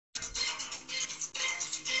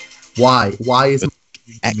Why? Why is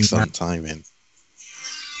excellent timing?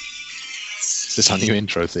 Is this our new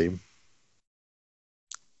intro theme?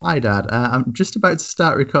 Hi, Dad. I'm just about to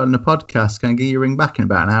start recording a podcast. Can I give you a ring back in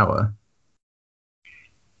about an hour?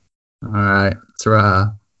 All right.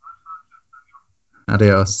 Ta-ra.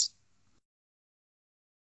 Adios.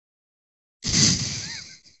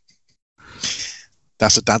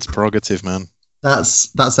 That's a dad's prerogative, man.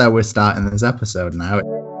 That's how we're starting this episode now.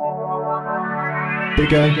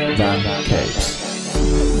 Bigger than Capes.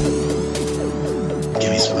 Give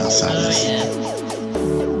me some Alsace.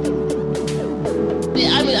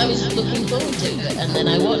 I was looking forward to it, and then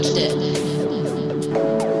I watched it.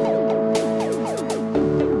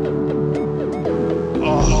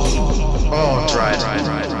 Right.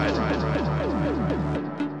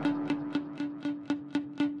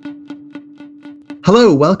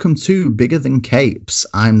 Hello, welcome to Bigger Than Capes.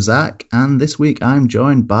 I'm Zach, and this week I'm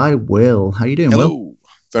joined by Will. How you doing, Hello. Will?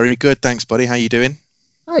 Very good, thanks, buddy. How you doing?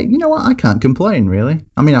 Hey, you know what? I can't complain, really.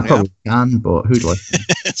 I mean, I probably can, but who'd listen?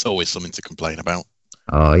 It's always something to complain about.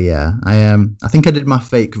 Oh, yeah. I think I did my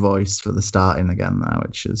fake voice for the starting again now,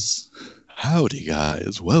 which is... Howdy,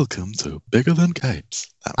 guys. Welcome to Bigger Than Capes.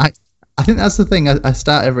 I think that's the thing. I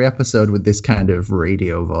start every episode with this kind of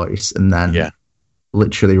radio voice, and then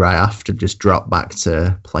literally right after just drop back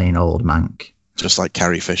to plain old Mank. Just like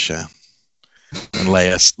Carrie Fisher. And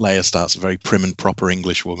Leia starts a very prim and proper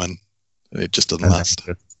English woman. It just doesn't last.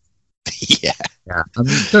 Yeah. I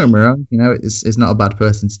mean, don't get me wrong. You know, it's not a bad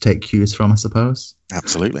person to take cues from, I suppose.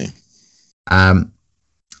 Absolutely.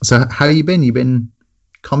 So how you been? You been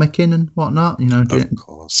comicking and whatnot? You know, of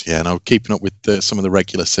course. Yeah, and keeping up with some of the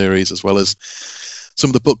regular series as well as some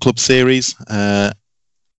of the book club series.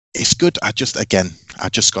 It's good. I just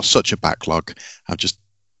got such a backlog. I'm just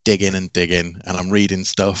digging, and I'm reading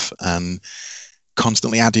stuff and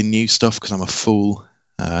constantly adding new stuff because I'm a fool.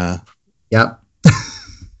 Yep.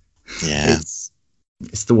 Yeah.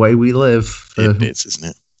 It's the way we live. It is, isn't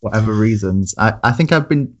it? Whatever reasons. I think I've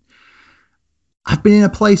been in a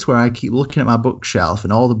place where I keep looking at my bookshelf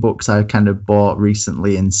and all the books I kind of bought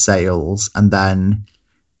recently in sales, and then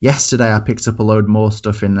yesterday I picked up a load more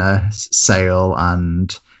stuff in a sale,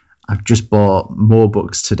 and I've just bought more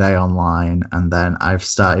books today online, and then I've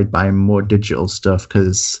started buying more digital stuff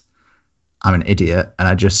because I'm an idiot, and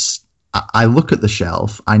I look at the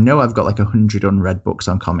shelf. I know I've got like 100 unread books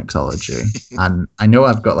on Comixology, and I know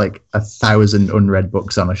I've got like 1,000 unread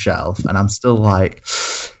books on a shelf, and I'm still like,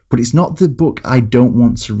 but it's not the book I don't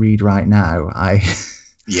want to read right now.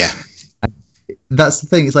 That's the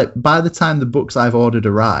thing. It's like by the time the books I've ordered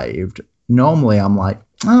arrived, normally I'm like,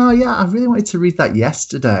 oh yeah, I really wanted to read that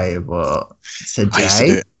yesterday, but today. I used to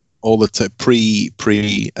do it all the pre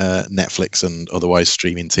Netflix and otherwise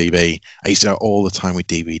streaming TV. I used to do it all the time with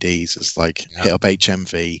DVDs. It's like hit up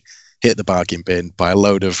HMV, hit the bargain bin, buy a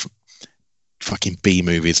load of fucking B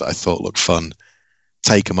movies that I thought looked fun,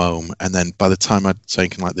 take them home, and then by the time I'd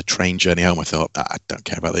taken like the train journey home, I thought, I don't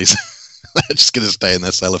care about these. They're just going to stay in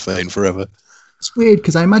their cellophane forever. It's weird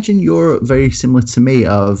because I imagine you're very similar to me.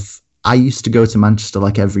 I used to go to Manchester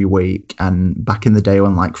like every week, and back in the day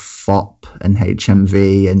when like FOP and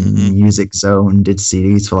HMV and Music Zone did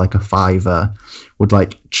CDs for like $5, would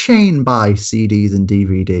like chain buy CDs and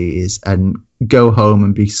DVDs and go home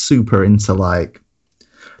and be super into like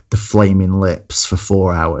the Flaming Lips for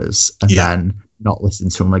 4 hours and then not listen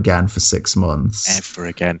to them again for 6 months. Ever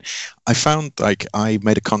again. I found like I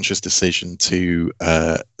made a conscious decision to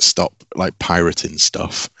stop like pirating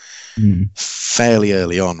stuff fairly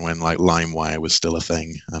early on when like LimeWire was still a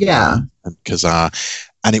thing. And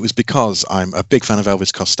it was because I'm a big fan of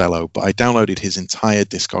Elvis Costello, but I downloaded his entire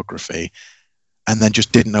discography and then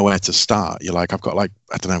just didn't know where to start. You're like, I've got like,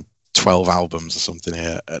 I don't know, 12 albums or something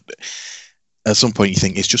here. At some point you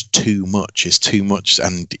think it's just too much. It's too much,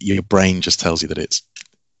 and your brain just tells you that it's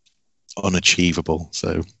unachievable.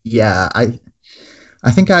 So yeah, I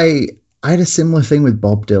think I had a similar thing with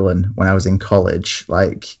Bob Dylan when I was in college.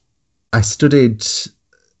 Like I studied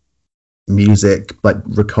music, like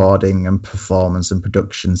recording and performance and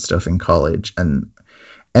production stuff in college, and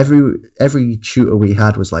every tutor we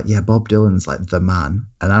had was like, yeah, Bob Dylan's like the man.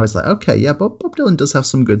 And I was like, okay, yeah, Bob Dylan does have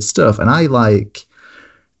some good stuff. And I like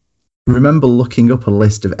remember looking up a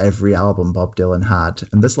list of every album Bob Dylan had,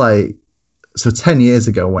 and there's like, so 10 years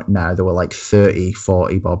ago now there were like 30,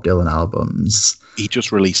 40 Bob Dylan albums. He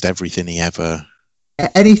just released everything he ever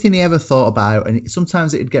thought about, and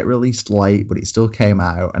sometimes it'd get released late, but it still came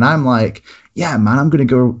out. And I'm like, yeah, man, I'm going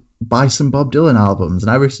to go buy some Bob Dylan albums. And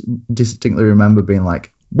I distinctly remember being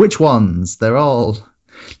like, which ones? They're all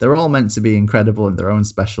meant to be incredible in their own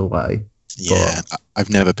special way. Yeah, I've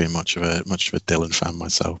never been much of a Dylan fan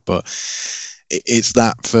myself, but it's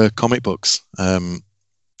that for comic books. And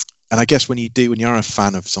I guess when you're a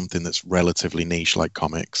fan of something that's relatively niche like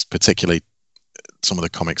comics, particularly some of the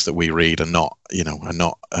comics that we read are not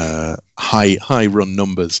high run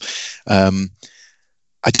numbers. I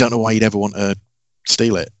don't know why you'd ever want to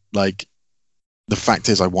steal it. Like, the fact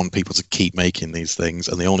is, I want people to keep making these things,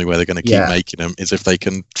 and the only way they're going to keep making them is if they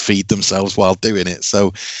can feed themselves while doing it.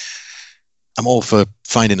 So I'm all for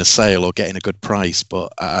finding a sale or getting a good price,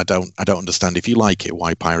 but I don't understand. If you like it,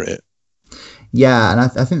 why pirate it? Yeah, and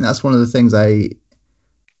I think that's one of the things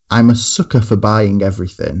I'm a sucker for buying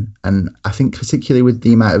everything. And I think particularly with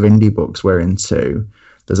the amount of indie books we're into,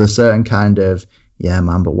 there's a certain kind of, yeah,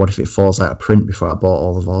 man, but what if it falls out of print before I bought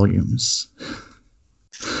all the volumes?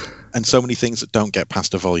 And so many things that don't get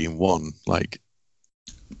past a volume 1, like,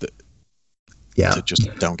 that just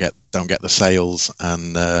don't get the sales.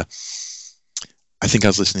 And I think I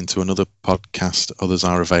was listening to another podcast, others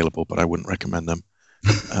are available, but I wouldn't recommend them,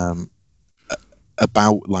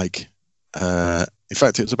 about like, in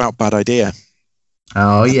fact, it was about Bad Idea.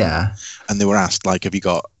 Oh, yeah. And they were asked, like,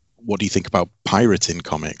 what do you think about pirating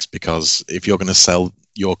comics? Because if you're going to sell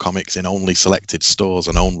your comics in only selected stores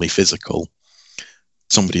and only physical,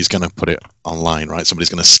 somebody's going to put it online, right? Somebody's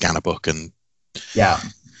going to scan a book and... Yeah.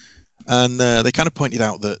 And they kind of pointed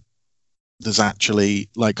out that there's actually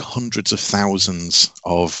like hundreds of thousands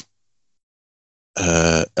of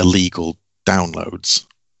illegal downloads.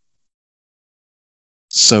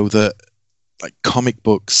 So that, like, comic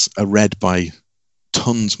books are read by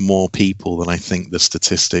tons more people than I think the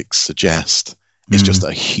statistics suggest. It's just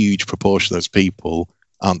a huge proportion of those people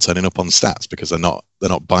aren't turning up on stats because they're not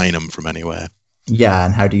buying them from anywhere. Yeah,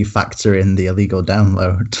 and how do you factor in the illegal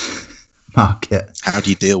download market? How do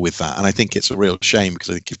you deal with that? And I think it's a real shame, because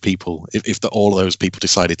I think if all of those people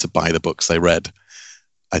decided to buy the books they read,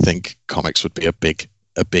 I think comics would be a big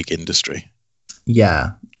industry.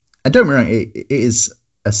 Yeah, I don't remember. It is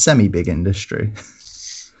a semi-big industry.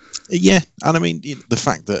 Yeah, and I mean, the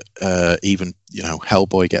fact that even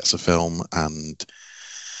Hellboy gets a film, and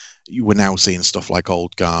we're now seeing stuff like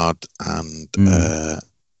Old Guard and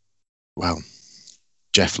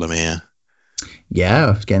Jeff Lemire.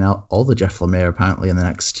 Yeah, getting all the Jeff Lemire apparently in the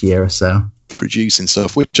next year or so, producing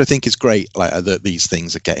stuff, which I think is great. Like, that these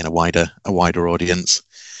things are getting a wider audience.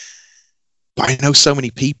 But I know so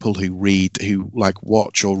many people who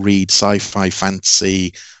watch or read sci-fi,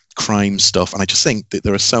 fantasy, crime stuff, and I just think that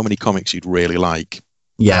there are so many comics you'd really like.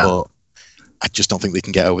 Yeah, but I just don't think they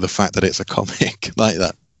can get over the fact that it's a comic like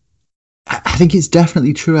that. I think it's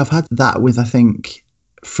definitely true. I've had that with, I think,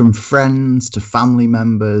 from friends to family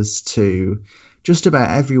members to just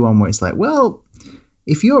about everyone, where it's like, well,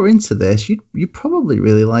 if you're into this, you probably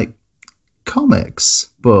really like comics,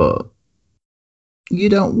 but you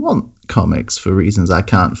don't want comics for reasons I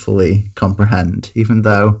can't fully comprehend, even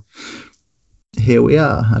though here we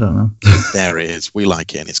are. I don't know. There it is. We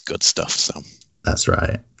like it, and it's good stuff. So that's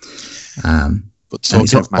right. But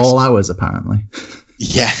it's all hours, apparently.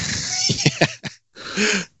 Yeah.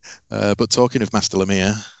 But talking of Master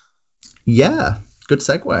Lemire. Yeah, good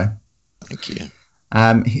segue. Thank you.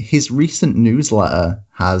 His recent newsletter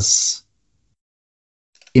has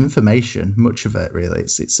information, much of it really.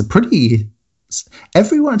 It's a pretty...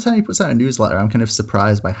 Every time he puts out a newsletter, I'm kind of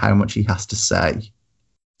surprised by how much he has to say.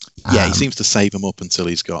 Yeah, he seems to save them up until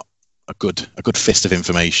he's got a good fist of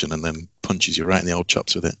information, and then punches you right in the old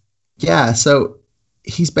chops with it. Yeah, so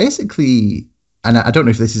he's basically... And I don't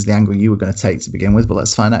know if this is the angle you were going to take to begin with, but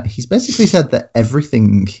let's find out. He's basically said that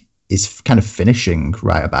everything is kind of finishing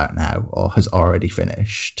right about now, or has already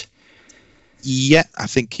finished. Yeah, I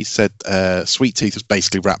think he said Sweet Tooth has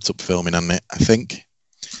basically wrapped up filming on it, I think.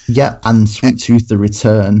 Yeah, and Sweet Tooth, The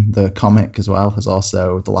Return, the comic as well, has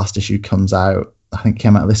also, the last issue comes out, I think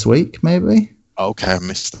came out this week, maybe? Okay, I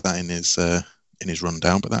missed that in his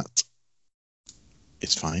rundown, but that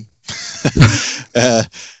is fine.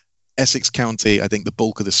 Essex County, I think the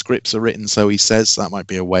bulk of the scripts are written, so he says that might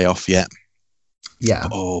be a way off yet. Yeah.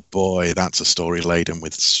 Oh boy, that's a story laden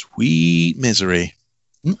with sweet misery.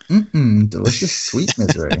 Delicious sweet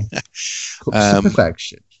misery. To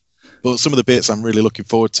perfection. But some of the bits I'm really looking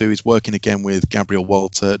forward to is working again with Gabriel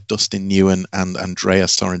Walter, Dustin Nguyen, and Andrea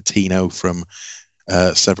Sorrentino from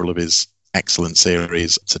several of his excellent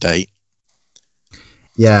series to date.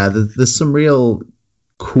 Yeah, there's some real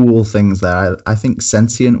cool things there. I think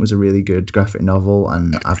Sentient was a really good graphic novel,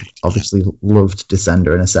 and I've obviously loved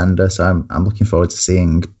Descender and Ascender, so I'm looking forward to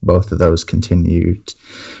seeing both of those continued,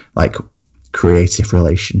 like, creative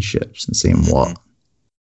relationships and seeing what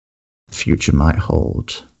the future might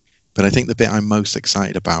hold. But I think the bit I'm most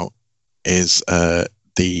excited about is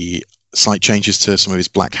the slight changes to some of his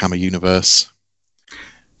Black Hammer universe.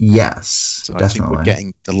 Yes, So definitely. I think we're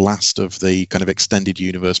getting the last of the kind of extended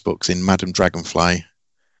universe books in Madame Dragonfly,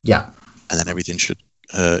 Yeah, and then everything should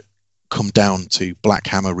come down to Black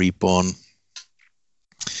Hammer Reborn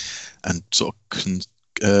and sort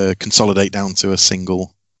of consolidate down to a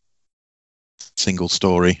single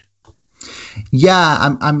story.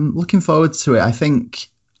 yeah. I'm looking forward to it. I think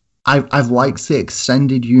I've liked the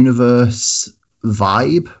extended universe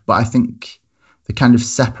vibe, but I think the kind of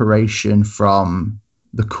separation from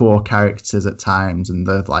the core characters at times and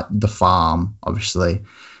the farm, obviously,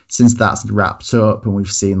 since that's wrapped up and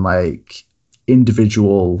we've seen like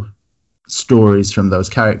individual stories from those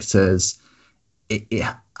characters, it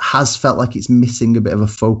has felt like it's missing a bit of a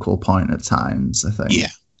focal point at times, I think.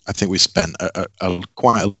 Yeah, I think we spent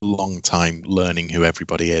quite a long time learning who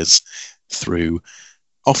everybody is through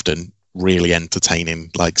often really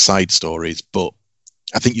entertaining like side stories, but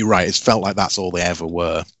I think you're right, it's felt like that's all they ever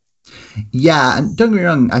were. Yeah, and don't get me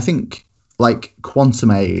wrong, I think like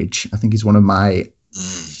Quantum Age, I think is one of my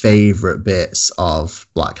favourite bits of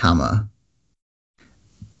Black Hammer.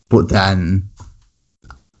 But then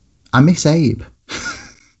I miss Abe.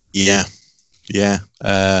 Yeah.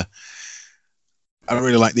 I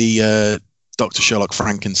really like the Dr. Sherlock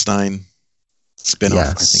Frankenstein spin-off.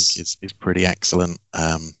 Yes. I think is pretty excellent.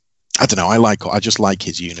 I don't know, I just like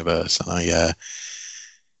his universe, and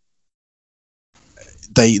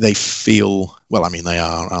they feel, well, I mean, they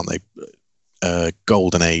are, aren't they?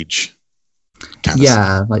 Golden Age kind of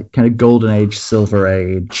Yeah, like kind of Golden Age, Silver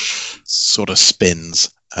Age. sort of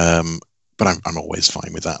spins. But I'm always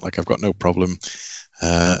fine with that. Like, I've got no problem.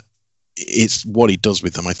 It's what he does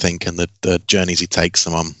with them, I think, and the journeys he takes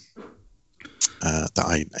them on that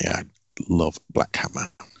I love Black Hammer.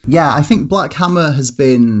 Yeah, I think Black Hammer has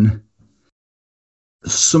been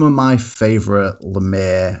some of my favourite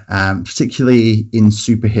Lemire, particularly in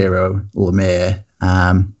superhero Lemire.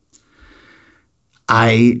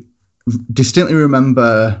 I distinctly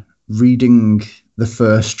remember reading the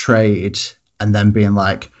first trade and then being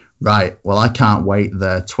like, right, well, I can't wait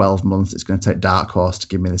the 12 months it's going to take Dark Horse to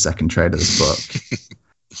give me the second trade of this book.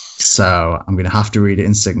 So I'm going to have to read it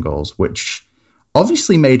in singles, which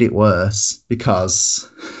obviously made it worse because...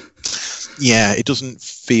 Yeah, it doesn't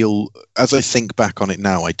feel, as I think back on it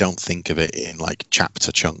now, I don't think of it in like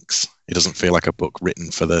chapter chunks. It doesn't feel like a book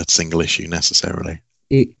written for the single issue necessarily.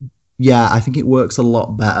 Yeah, I think it works a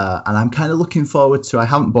lot better, and I'm kind of looking forward to. I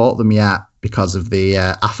haven't bought them yet because of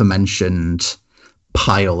the aforementioned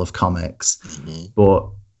pile of comics, but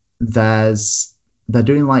they're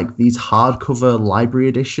doing like these hardcover library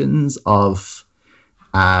editions of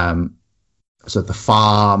so the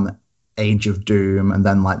Farm, Age of Doom, and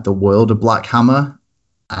then like the World of Black Hammer,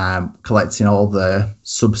 collecting all the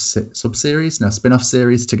spin-off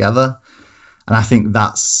series together. And I think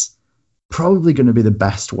that's probably going to be the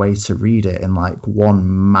best way to read it, in like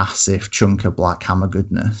one massive chunk of Black Hammer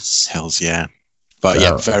goodness. Hells yeah. But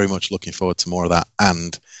yeah, very much looking forward to more of that,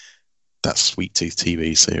 and that Sweet Tooth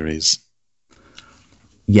TV series.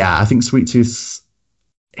 Yeah, I think Sweet Tooth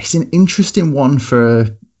is an interesting one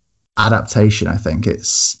for adaptation. I think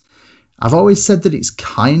I've always said that it's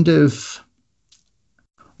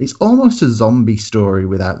almost a zombie story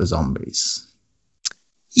without the zombies.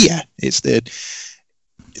 Yeah, it's the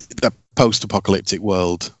post-apocalyptic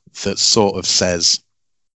world that sort of says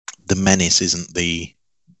the menace isn't the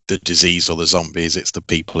disease or the zombies, it's the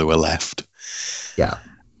people who are left. Yeah.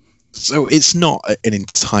 So it's not an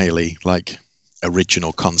entirely like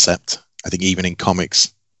original concept. I think even in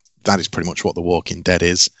comics, that is pretty much what The Walking Dead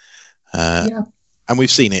is. Yeah. And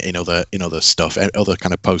we've seen it in other stuff, other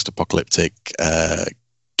kind of post-apocalyptic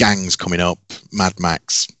gangs coming up, Mad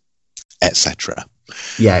Max, etc.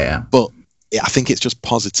 Yeah. But I think it's just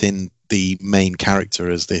positing the main character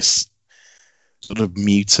as this sort of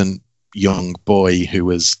mutant young boy who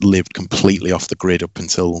has lived completely off the grid up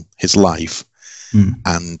until his life,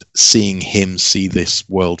 and seeing him see this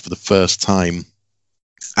world for the first time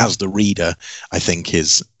as the reader, I think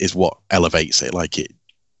is what elevates it. Like it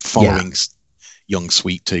following young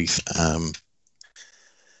Sweet Tooth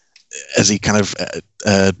as he kind of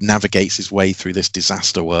navigates his way through this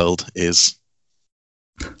disaster world is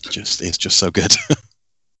just so good.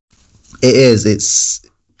 It is.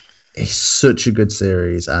 It's such a good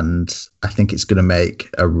series, and I think it's going to make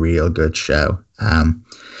a real good show.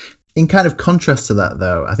 In kind of contrast to that,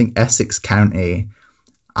 though, I think Essex County,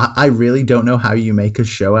 I really don't know how you make a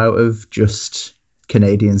show out of just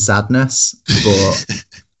Canadian sadness, but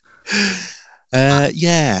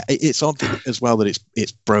yeah, it's odd as well that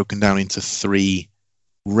it's broken down into 3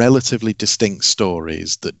 relatively distinct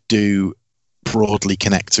stories that do broadly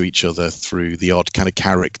connect to each other through the odd kind of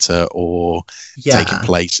character or taking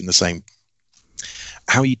place in the same.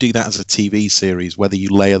 How you do that as a TV series, whether you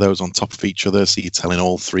layer those on top of each other, so you're telling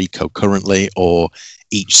all three concurrently, or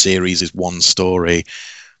each series is one story,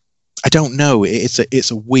 I don't know. It's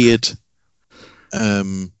a weird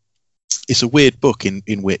book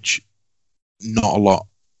in which not a lot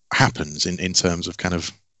happens in terms of kind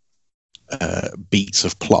of beats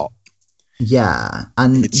of plot. Yeah,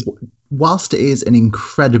 and whilst it is an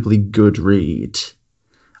incredibly good read,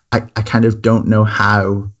 I kind of don't know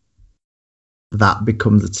how that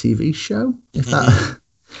becomes a TV show. If that,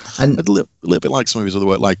 and a little bit like some of his other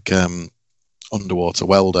work, like Underwater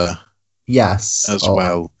Welder. Yes, as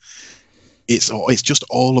well. It's just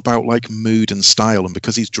all about like mood and style, and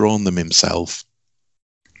because he's drawn them himself,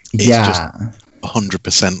 it's just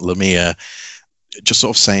 100% Lemire. Just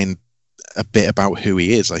sort of saying a bit about who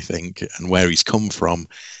he is, I think, and where he's come from.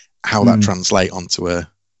 How that translate onto a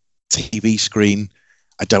TV screen,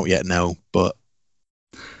 I don't yet know, but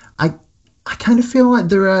I kind of feel like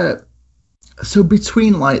there are, so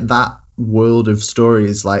between like that world of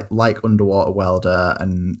stories like Underwater Welder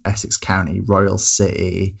and Essex County, Royal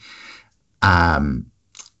City,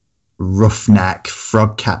 Roughneck,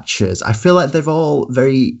 Frog Catchers, I feel like they're all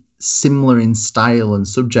very similar in style and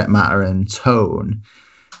subject matter and tone.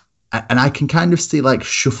 And I can kind of see like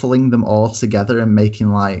shuffling them all together and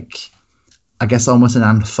making like, I guess, almost an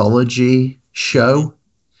anthology show.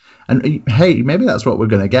 And hey, maybe that's what we're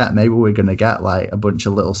going to get. Maybe we're going to get like a bunch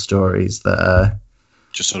of little stories that are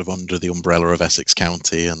just sort of under the umbrella of Essex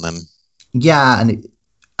County, and then and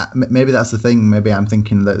maybe that's the thing. Maybe I'm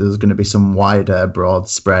thinking that there's going to be some wider, broad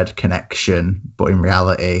spread connection, but in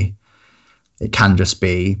reality, it can just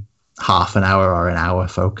be half an hour or an hour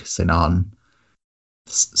focusing on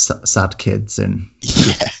sad kids in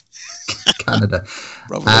Canada.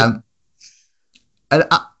 And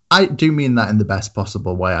I do mean that in the best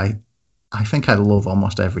possible way. I think I love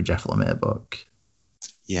almost every Jeff Lemire book.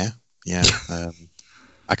 Yeah.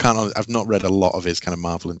 I've not read a lot of his kind of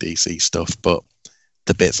Marvel and DC stuff, but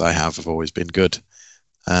the bits I have always been good.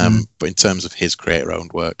 But in terms of his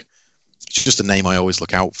creator-owned work, it's just a name I always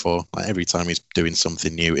look out for. Like every time he's doing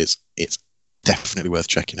something new, it's definitely worth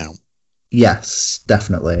checking out. Yes,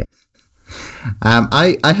 definitely.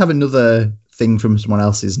 I have another thing from someone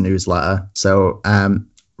else's newsletter. So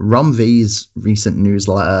Rom V's recent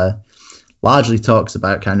newsletter largely talks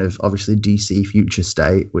about kind of obviously DC Future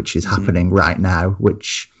State, which is happening right now,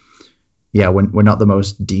 which, we're not the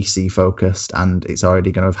most DC focused, and it's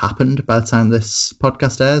already going to have happened by the time this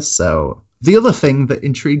podcast airs. So the other thing that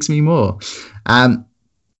intrigues me more,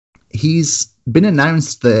 he's been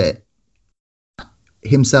announced that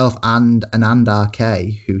himself and Anand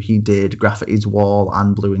RK, who he did Graffiti's Wall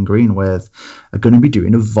and Blue and Green with, are going to be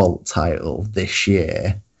doing a Vault title this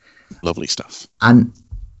year. Lovely stuff. And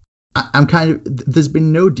I'm there's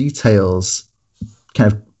been no details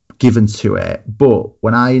kind of given to it, but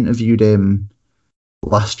when I interviewed him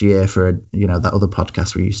last year for that other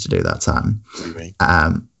podcast we used to do that time,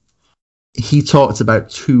 he talked about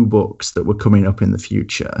 2 books that were coming up in the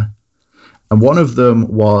future, and one of them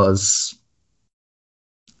was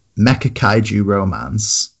Mecha Kaiju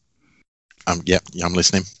Romance. I'm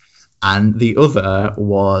listening. And the other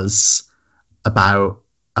was about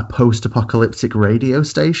a post-apocalyptic radio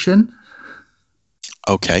station.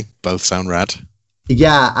 Okay, both sound rad.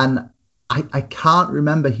 Yeah, and I can't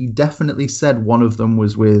remember. He definitely said one of them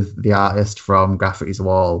was with the artist from Graffiti's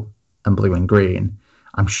Wall and Blue and Green.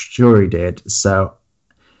 I'm sure he did. So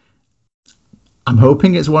I'm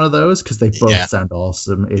hoping it's one of those, because they both sound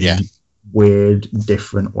awesome in weird,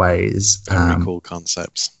 different ways. Very cool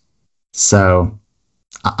concepts. So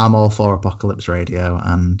I'm all for Apocalypse Radio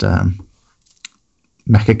and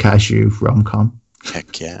Mecha Kaiju rom-com.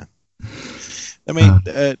 Heck yeah.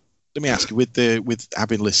 Let me ask you, with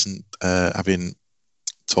having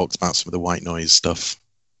talked about some of the White Noise stuff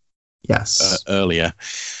earlier,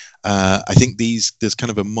 I think there's kind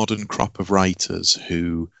of a modern crop of writers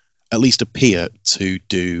who at least appear to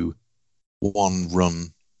do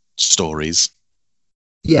one-run stories.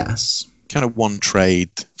 Yes. Kind of one trade,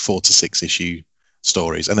 4 to 6 issue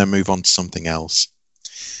stories, and then move on to something else.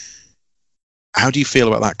 How do you feel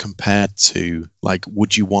about that compared to, like,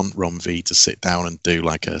 would you want Rom V to sit down and do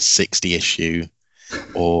like a 60 issue,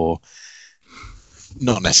 or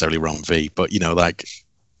not necessarily Rom V, but like,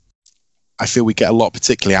 I feel we get a lot,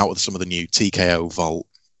 particularly out of some of the new TKO Vault,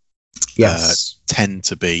 tend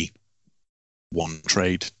to be one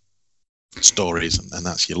trade stories, and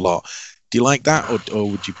that's your lot. Do you like that, or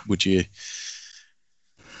would you?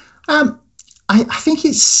 I think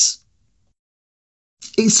it's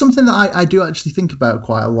something that I do actually think about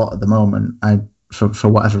quite a lot at the moment. For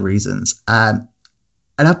whatever reasons, and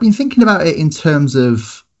I've been thinking about it in terms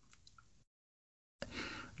of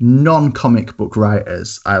non-comic book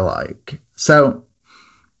writers I like. So,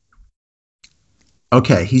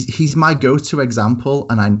 okay, he's my go-to example,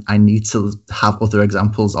 and I need to have other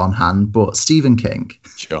examples on hand. But Stephen King,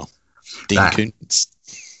 sure, Dean Koontz.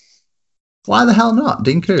 Why the hell not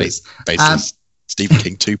Dean Koontz? Basically, Stephen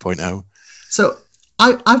King 2.0. So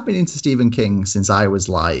I've been into Stephen King since I was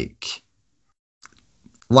like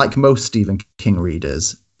most Stephen King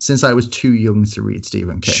readers, since I was too young to read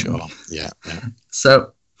Stephen King. Sure, yeah.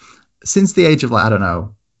 So since the age of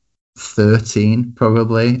 13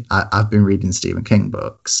 probably, I've been reading Stephen King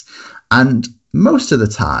books, and most of the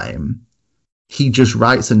time he just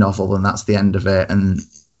writes a novel and that's the end of it, and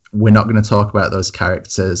we're not going to talk about those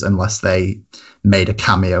characters unless they made a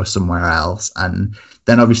cameo somewhere else. And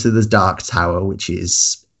then obviously there's Dark Tower, which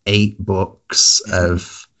is 8 books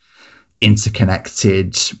of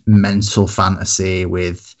interconnected mental fantasy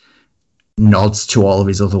with nods to all of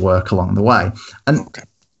his other work along the way. And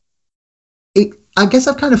I guess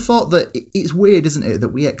I've kind of thought that it's weird, isn't it, that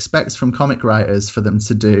we expect from comic writers for them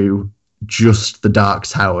to do just the Dark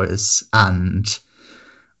Towers, and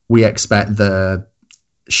we expect the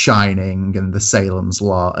Shining and the Salem's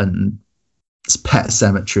Lot and Pet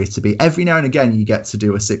Sematary to be, every now and again you get to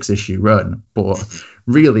do a 6-issue run, but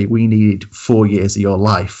really we need 4 years of your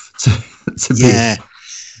life to yeah.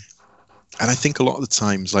 And I think a lot of the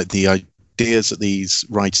times, like, the ideas that these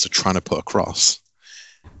writers are trying to put across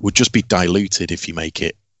would just be diluted if you make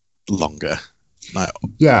it longer. Like,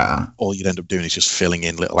 yeah, all you'd end up doing is just filling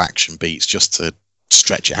in little action beats just to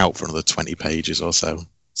stretch it out for another 20 pages or so.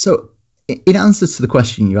 So in answer to the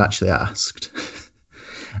question you actually asked,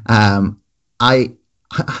 I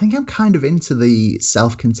think I'm kind of into the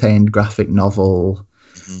self-contained graphic novel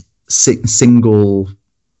single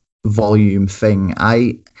volume thing.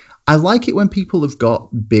 I like it when people have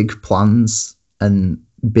got big plans and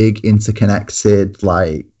big interconnected,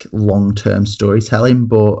 like, long-term storytelling,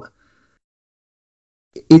 but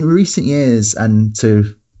in recent years, and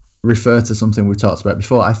to refer to something we talked about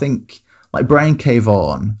before, I think, like, Brian K.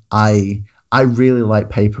 Vaughan, I really like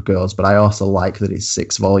Paper Girls, but I also like that it's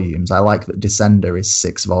 6 volumes. I like that Descender is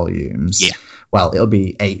 6 volumes. Yeah. Well, it'll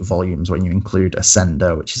be 8 volumes when you include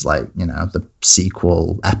Ascender, which is like, the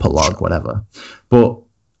sequel, epilogue, whatever. But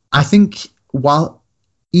I think while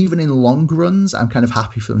even in long runs, I'm kind of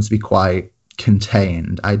happy for them to be quite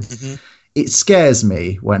contained. It scares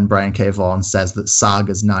me when Brian K. Vaughan says that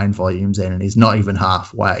Saga's 9 volumes in and he's not even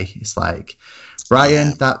halfway. It's like,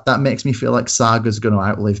 Brian, that makes me feel like Saga's going to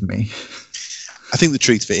outlive me. I think the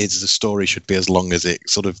truth of it is the story should be as long as it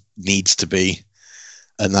sort of needs to be,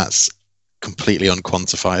 and that's completely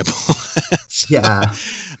unquantifiable. So,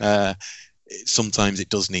 yeah. Sometimes it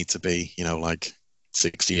does need to be, like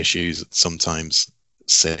 60 issues. Sometimes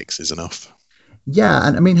 6 is enough. Yeah,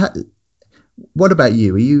 and I mean, what about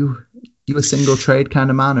you? Are you a single trade kind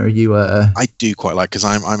of man, or are you a... I do quite like, because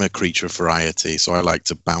I'm a creature of variety, so I like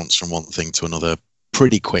to bounce from one thing to another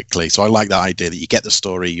pretty quickly. So I like that idea that you get the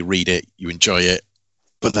story, you read it, you enjoy it,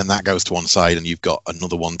 but then that goes to one side and you've got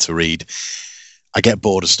another one to read. I get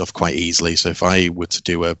bored of stuff quite easily, so if I were to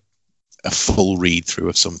do a full read through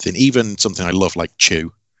of something, even something I love like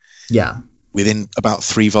Chew, within about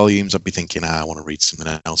 3 volumes I'd be thinking, I want to read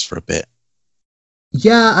something else for a bit.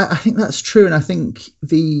 Yeah, I think that's true, and I think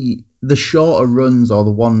the shorter runs, or the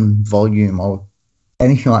 1 volume or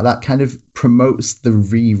anything like that, kind of promotes the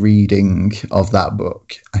rereading of that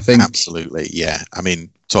book, I think. Absolutely, yeah. I mean,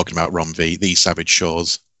 talking about Ron V, These Savage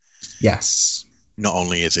Shores. Yes. Not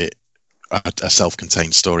only is it a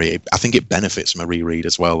self-contained story, I think it benefits from a reread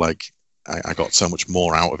as well. Like, I got so much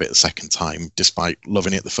more out of it the second time, despite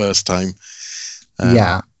loving it the first time.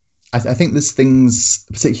 Yeah. I think there's things,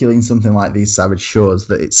 particularly in something like These Savage Shores,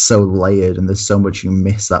 that it's so layered and there's so much you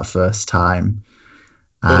miss that first time.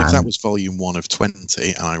 But if that was volume 1 of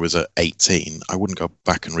 20 and I was at 18, I wouldn't go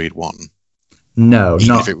back and read 1. No, even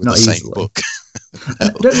not if it was not the easily. same book.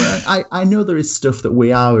 Don't worry, I know there is stuff that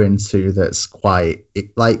we are into that's quite,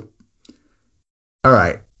 like, all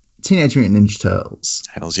right, Teenage Mutant Ninja Turtles.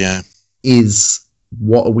 Hells yeah. Is,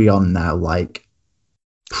 what are we on now? Like,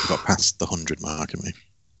 got past the 100 mark, haven't we?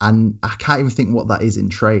 And I can't even think what that is in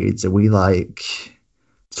trades. Are we like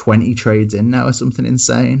 20 trades in now or something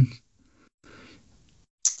insane?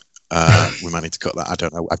 We might need to cut that. I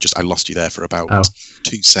don't know. I lost you there for about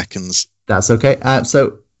 2 seconds. That's okay.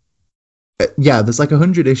 Yeah, there's like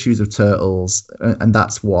 100 issues of Turtles, and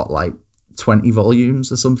that's what, like 20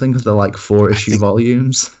 volumes or something, because they're like 4-issue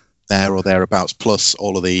volumes. there or thereabouts, plus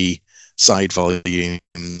all of the side volumes,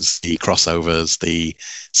 the crossovers, the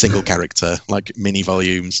single character, like mini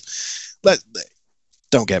volumes.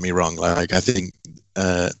 Don't get me wrong, like I think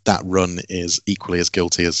that run is equally as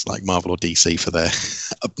guilty as like Marvel or DC for their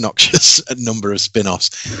obnoxious number of spin-offs,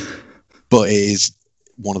 but it is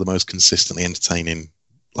one of the most consistently entertaining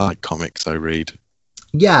like comics I read.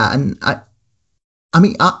 Yeah, and I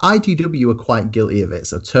mean, IDW are quite guilty of it.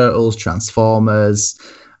 So Turtles, Transformers,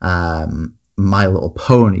 My Little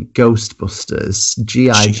Pony, Ghostbusters,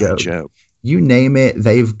 G.I. Joe, you name it,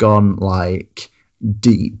 they've gone like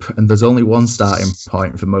deep. And there's only one starting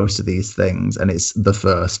point for most of these things, and it's the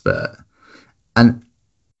first bit. And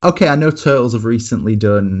okay, I know Turtles have recently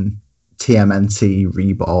done TMNT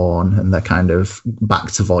Reborn, and they're kind of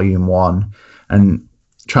back to Volume 1, and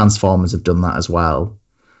Transformers have done that as well.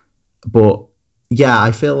 But yeah,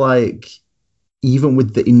 I feel like even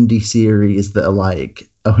with the indie series that are like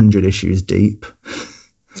 100 issues deep,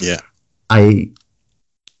 yeah, I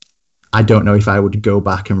don't know if I would go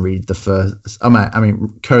back and read the first. I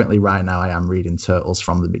mean, currently right now I am reading Turtles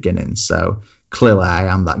from the beginning, so clearly I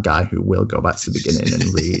am that guy who will go back to the beginning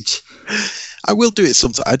and read. I will do it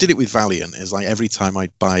sometimes. I did it with Valiant. It's like every time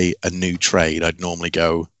I'd buy a new trade, I'd normally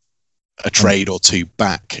go a trade or two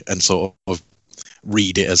back and sort of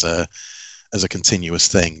read it as a continuous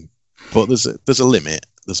thing. But there's a limit.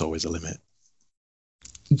 There's always a limit.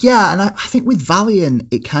 Yeah, and I think with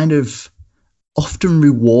Valiant, it kind of often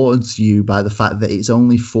rewards you by the fact that it's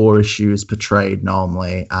only 4 issues per trade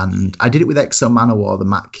normally. And I did it with Exo Manowar, the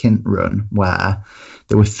Matt Kint run, where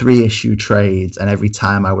there were 3 issue trades, and every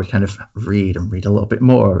time I would kind of read a little bit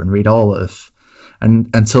more and read all of, and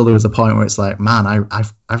until there was a point where it's like, man,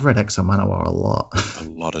 I've read Exo Manowar a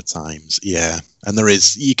lot of times, yeah. And there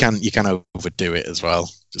is, you can overdo it as well.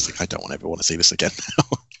 Just like, I don't ever want to see this again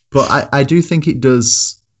now. But I do think it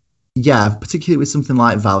does, yeah, particularly with something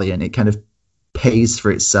like Valiant, it kind of pays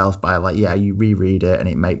for itself by like, yeah, you reread it and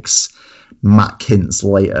it makes Matt Kint's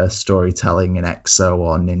later storytelling in Exo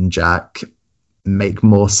or Ninjak make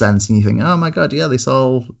more sense, and you think, oh my god, yeah, this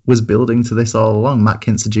all was building to this all along. Matt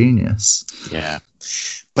Kint's a genius. Yeah,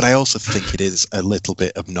 but I also think it is a little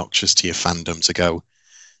bit obnoxious to your fandom to go,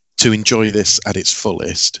 to enjoy this at its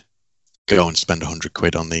fullest, go and spend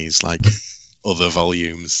 £100 on these like other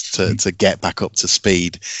volumes to get back up to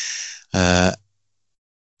speed.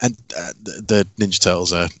 And the Ninja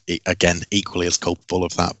Turtles are again equally as culpable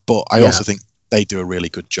of that, but I also think they do a really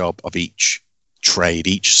good job of each trade,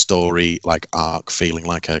 each story like arc feeling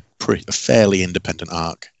like a fairly independent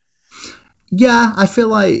arc. Yeah, I feel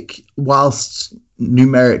like whilst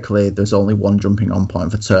numerically there's only one jumping on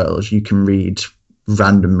point for Turtles, you can read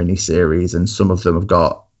random miniseries and some of them have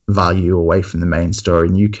got value away from the main story,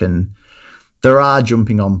 and there are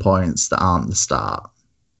jumping on points that aren't the start,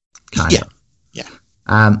 kind of. Yeah.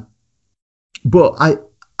 But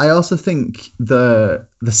I also think the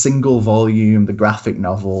single volume, the graphic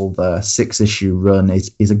novel, the 6-issue run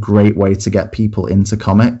is a great way to get people into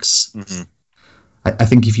comics. Mm-hmm. I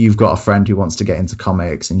think if you've got a friend who wants to get into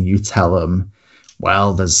comics and you tell them,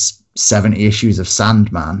 well, there's 70 issues of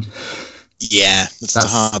Sandman. Yeah, that's a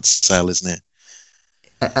hard sell, isn't it?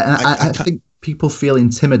 I think people feel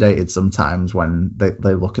intimidated sometimes when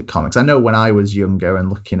they look at comics. I know when I was younger and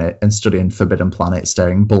looking at and studying Forbidden Planet,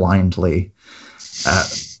 staring blindly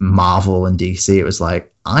at Marvel and DC, it was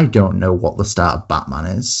like, I don't know what the start of Batman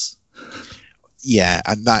is. Yeah,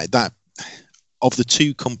 and that of the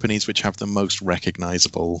 2 companies which have the most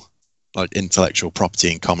recognizable like intellectual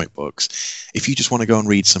property in comic books, if you just want to go and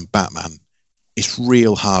read some Batman, it's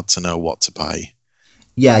real hard to know what to buy.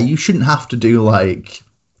 Yeah, you shouldn't have to do like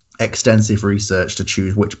extensive research to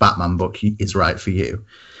choose which Batman book is right for you.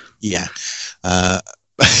 Yeah. I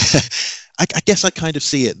guess I kind of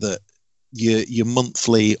see it that your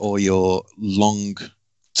monthly or your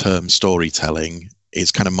long-term storytelling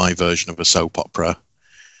is kind of my version of a soap opera.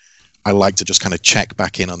 I like to just kind of check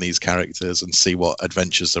back in on these characters and see what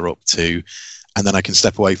adventures they're up to, and then I can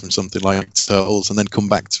step away from something like Turtles and then come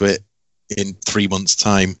back to it in 3 months'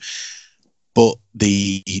 time. But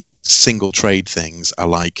the single trade things are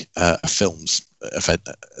like films,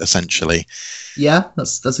 essentially. Yeah,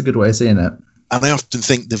 that's a good way of seeing it. And I often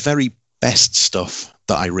think the very best stuff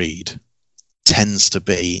that I read tends to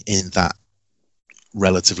be in that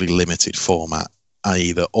relatively limited format,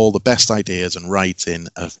 i.e. that all the best ideas and writing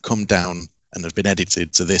have come down and have been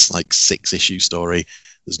edited to this like 6-issue story.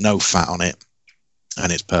 There's no fat on it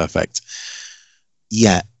and it's perfect.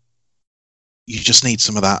 Yet you just need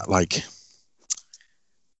some of that like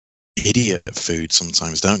idiot food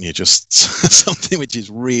sometimes, don't you? Just something which is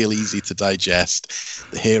real easy to digest.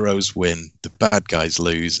 The heroes win, the bad guys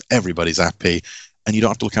lose, everybody's happy, and you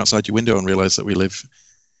don't have to look outside your window and realize that we live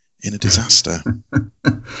in a disaster.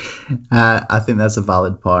 I think that's a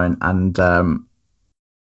valid point, and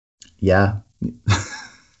yeah,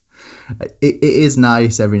 it is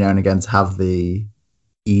nice every now and again to have the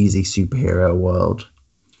easy superhero world.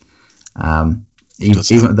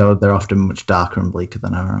 Even though they're often much darker and bleaker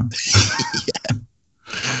than our own.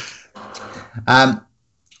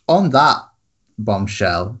 On that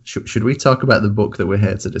bombshell, should we talk about the book that we're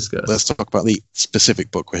here to discuss? Let's talk about the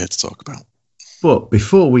specific book we're here to talk about. But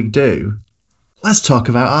before we do, let's talk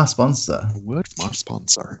about our sponsor. A word from our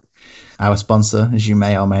sponsor. Our sponsor, as you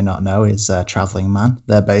may or may not know, is Travelling Man.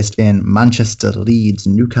 They're based in Manchester, Leeds,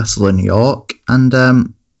 Newcastle, and York. And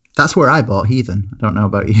that's where I bought Heathen. I don't know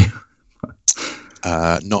about you.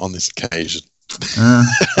 Not on this occasion. Well,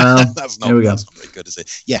 that's here we go. Not very good, is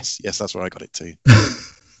it? Yes, that's where I got it too.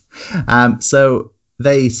 So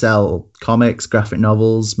they sell comics, graphic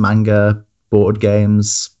novels, manga, board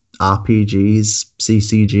games, RPGs,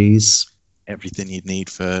 CCGs. Everything you'd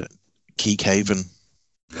need for Geek Haven.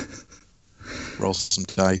 Roll some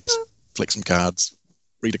dice, flick some cards,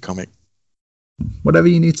 read a comic. Whatever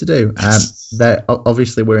you need to do.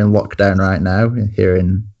 Obviously, we're in lockdown right now here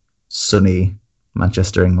in sunny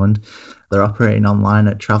Manchester, England. They're operating online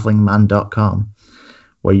at travellingman.com,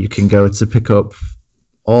 where you can go to pick up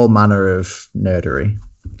all manner of nerdery.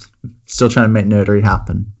 Still trying to make nerdery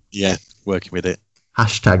happen. Yeah, working with it.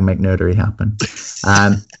 Hashtag make nerdery happen.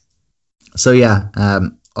 So yeah,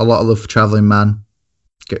 a lot of love for Travelling Man.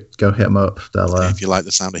 Go hit them up. If you like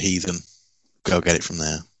the sound of Heathen, go get it from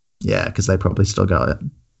there. Yeah, because they probably still got it.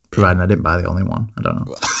 Providing I didn't buy the only one. I don't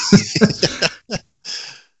know.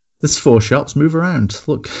 There's 4 shops. Move around.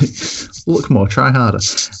 Look more. Try harder.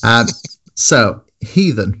 So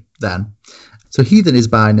Heathen then. So Heathen is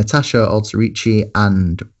by Natasha Alterici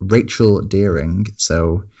and Rachel Deering.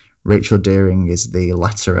 So Rachel Deering is the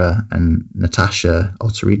letterer and Natasha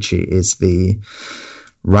Alterici is the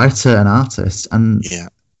writer and artist. And yeah,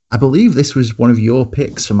 I believe this was one of your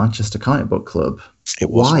picks for Manchester Comic Book Club.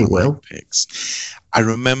 It was. Why, one of Will? my picks. I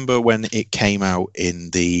remember when it came out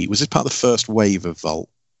was it part of the first wave of Vault?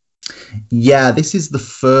 Yeah, this is the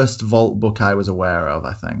first Vault book I was aware of,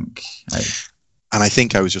 I think. And I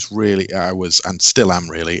think I was just and still am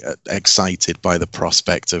really excited by the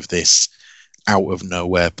prospect of this out of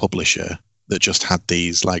nowhere publisher that just had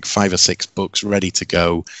these like 5 or 6 books ready to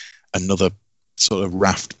go, another sort of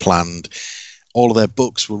raft planned. All of their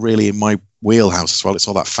books were really in my wheelhouse as well. It's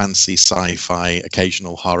all that fancy sci-fi,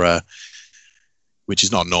 occasional horror, which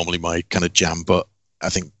is not normally my kind of jam, but I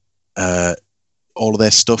think all of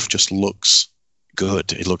their stuff just looks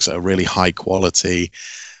good. It looks at a really high quality.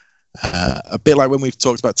 A bit like when we've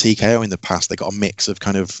talked about TKO in the past, they got a mix of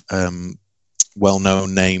kind of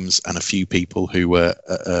well-known names and a few people who were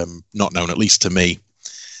not known, at least to me.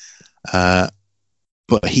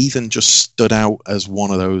 But Heathen just stood out as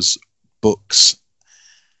one of those books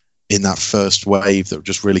in that first wave that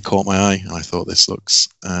just really caught my eye. And I thought this looks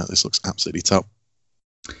absolutely top.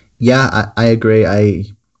 Yeah, I agree. I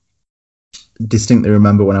distinctly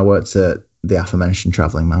remember when I worked at the aforementioned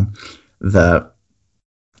Travelling Man that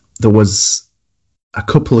there was a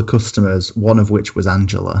couple of customers, one of which was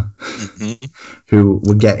Angela, who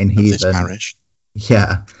were getting Heathen. Parish.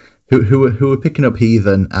 Yeah, who were picking up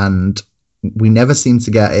Heathen, and we never seemed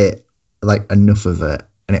to get it like enough of it,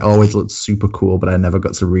 and it always looked super cool, but I never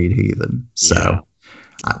got to read Heathen. So yeah.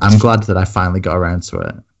 I'm glad that I finally got around to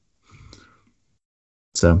it.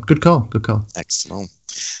 So good call. Excellent.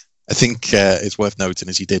 I think it's worth noting,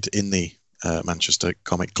 as you did in the Manchester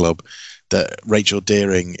Comic Club, that Rachel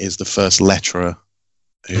Deering is the first letterer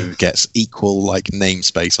who gets equal like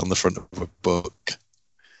namespace on the front of a book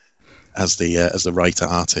as the writer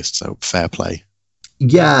artist. So fair play.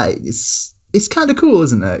 Yeah, it's kind of cool,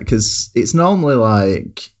 isn't it? Because it's normally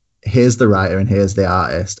like here's the writer and here's the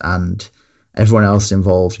artist, and everyone else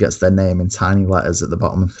involved gets their name in tiny letters at the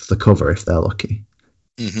bottom of the cover if they're lucky.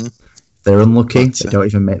 Mm-hmm. If they're unlucky, they don't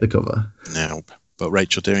even make the cover. No, but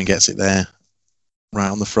Rachel Deering gets it there, right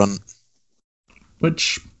on the front.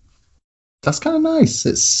 Which, that's kind of nice.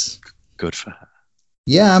 It's good for her.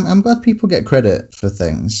 Yeah, I'm glad people get credit for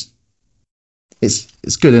things. It's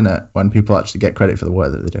good, isn't it, when people actually get credit for the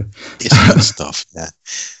work that they do. It's good stuff, yeah.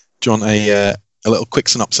 Do you want a little quick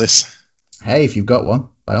synopsis? Hey, if you've got one,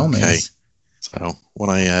 by all means. Okay. So,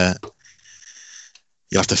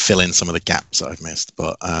 you'll have to fill in some of the gaps that I've missed,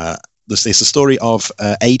 but it's the story of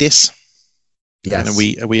Adis. Yes.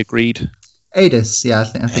 And are we agreed? Adis, yeah,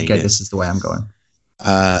 I think Adis is the way I'm going.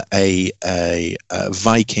 a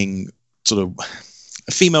Viking, sort of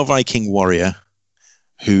a female Viking warrior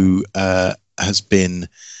who has been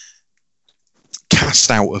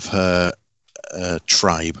cast out of her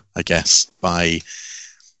tribe, I guess, by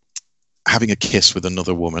having a kiss with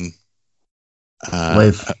another woman.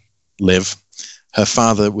 Liv. Her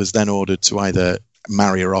father was then ordered to either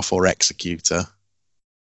marry her off or execute her.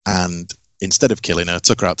 And instead of killing her,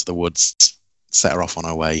 took her out to the woods, set her off on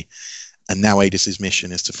her way. And now Adis's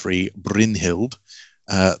mission is to free Brynhild,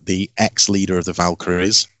 the ex-leader of the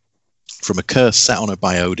Valkyries, from a curse set on her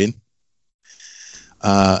by Odin.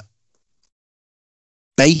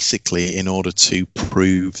 Basically, in order to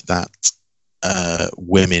prove that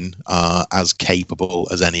women are as capable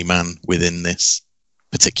as any man within this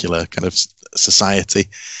particular kind of society.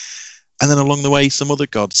 And then along the way, some other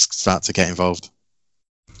gods start to get involved.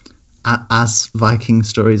 As Viking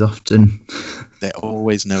stories often. They're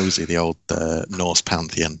always nosy, the old Norse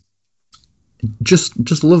pantheon.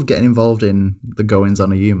 Just love getting involved in the goings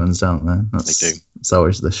on of humans, don't they? They do. It's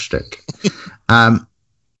always the shtick. Don't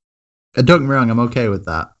get me wrong, I'm okay with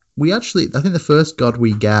that. I think the first god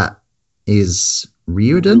we get is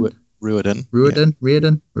Riordan. Riordan.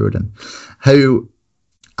 Who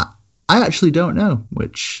I actually don't know,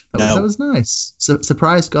 that was nice.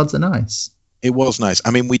 Surprise gods are nice. It was nice.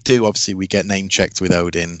 I mean, we get name checked with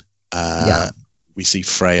Odin. We see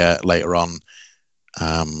Freya later on.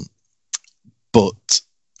 But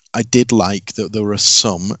I did like that there were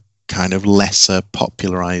some kind of lesser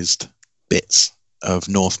popularized bits of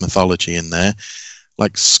Norse mythology in there,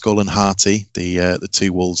 like Skull and Hearty, the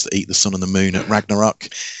two wolves that eat the sun and the moon at Ragnarok,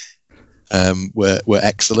 were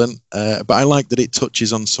excellent. But I like that it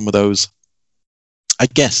touches on some of those, I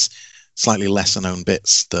guess, slightly lesser known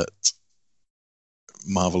bits that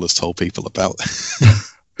Marvel has told people about.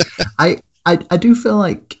 I do feel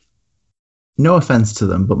like, no offense to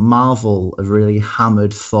them, but Marvel have really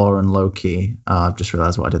hammered Thor and Loki. I've just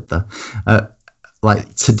realized what I did there.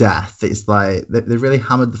 To death. It's like they've really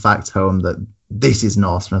hammered the fact home that this is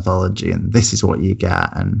Norse mythology and this is what you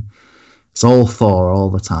get, and it's all Thor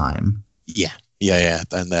all the time. Yeah,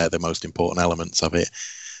 and they're the most important elements of it.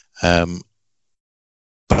 But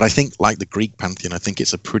I think, like the Greek pantheon, I think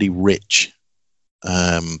it's a pretty rich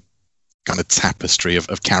kind of tapestry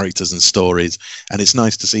of characters and stories, and it's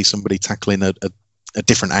nice to see somebody tackling a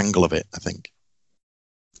different angle of it, I think.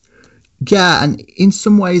 Yeah, and in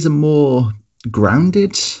some ways a more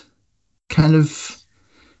grounded kind of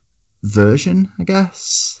version, I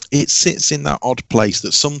guess. It sits in that odd place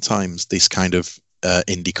that sometimes this kind of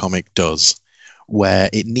indie comic does,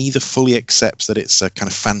 where it neither fully accepts that it's a kind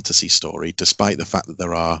of fantasy story, despite the fact that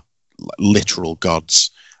there are literal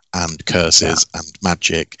gods and curses and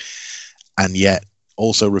magic, and yet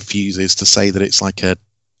also refuses to say that it's like a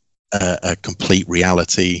complete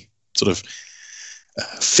reality, sort of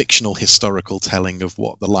fictional historical telling of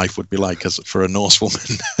what the life would be like for a Norse woman.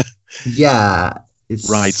 Yeah.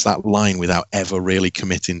 Rides that line without ever really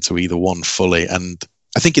committing to either one fully. And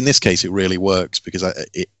I think in this case it really works, because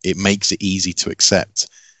it makes it easy to accept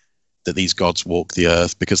that these gods walk the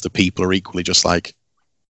earth, because the people are equally just like,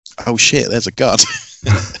 oh shit, there's a god.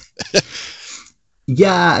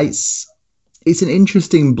 Yeah, it's an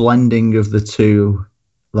interesting blending of the two,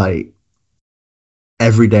 like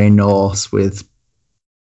everyday Norse with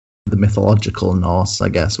the mythological Norse, I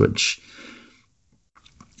guess, which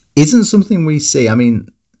isn't something we see. I mean,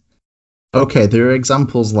 okay, there are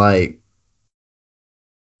examples like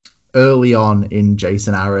early on in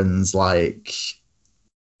Jason Aaron's like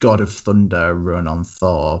God of Thunder run on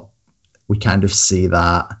Thor, we kind of see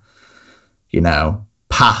that,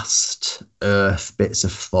 past Earth bits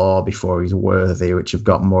of Thor before he's worthy, which have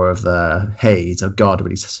got more of the, hey, he's a god,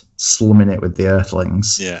 but he's slumming it with the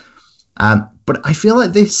Earthlings. Yeah. But I feel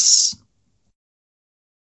like this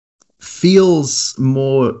feels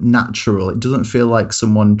more natural. It doesn't feel like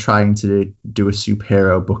someone trying to do a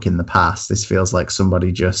superhero book in the past. This feels like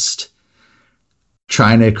somebody just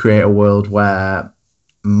trying to create a world where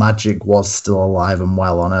magic was still alive and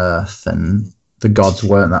well on Earth, and the gods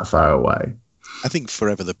weren't that far away. I think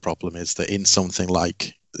forever the problem is that in something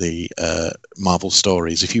like the Marvel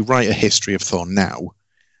stories, if you write a history of Thor now,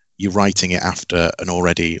 you're writing it after an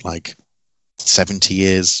already like 70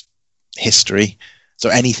 years history. So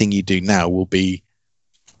anything you do now will be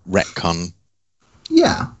retcon.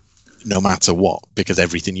 Yeah. No matter what, because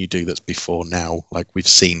everything you do that's before now, like we've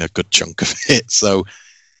seen a good chunk of it. So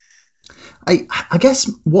I guess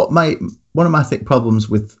one of my problems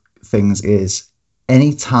with things is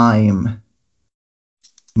anytime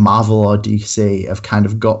Marvel or DC have kind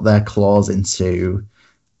of got their claws into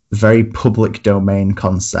very public domain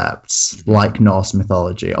concepts like Norse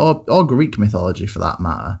mythology or Greek mythology for that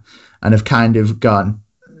matter, and have kind of gone,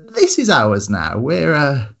 this is ours now.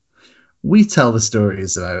 We tell the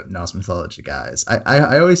stories about Norse mythology, guys.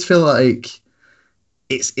 I always feel like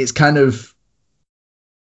it's kind of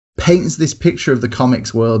paints this picture of the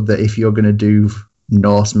comics world that if you're going to do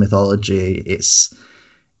Norse mythology, it's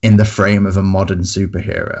in the frame of a modern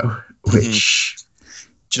superhero, which...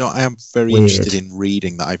 Do you know, I am very interested in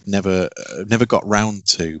reading that I've never got round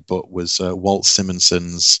to, but was Walt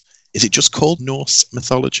Simonson's, is it just called Norse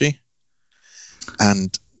Mythology?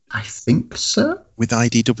 And I think so. With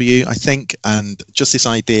IDW, I think, and just this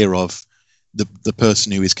idea of the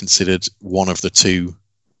person who is considered one of the two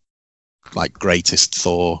like greatest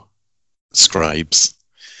Thor scribes.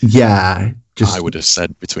 Yeah. I would have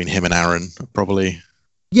said between him and Aaron, probably.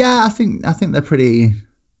 Yeah, I think they're pretty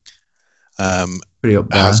up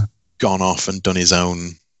there. Has gone off and done his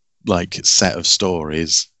own like set of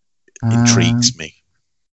stories. Intrigues me.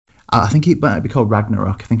 I think it might be called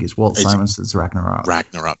Ragnarok. I think it's Walt Simonson's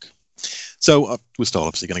Ragnarok. So we're still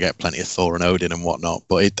obviously going to get plenty of Thor and Odin and whatnot,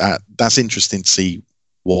 but that's interesting to see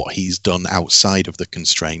what he's done outside of the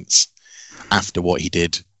constraints after what he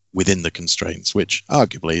did within the constraints, which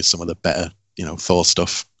arguably is some of the better, Thor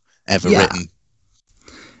stuff ever written.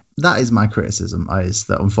 That is my criticism, is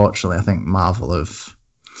that unfortunately I think Marvel have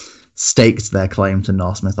staked their claim to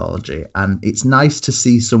Norse mythology, and it's nice to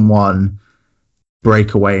see someone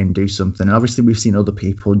break away and do something. And obviously we've seen other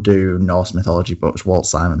people do Norse mythology books, Walt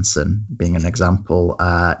Simonson being an example.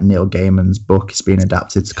 Neil Gaiman's book is being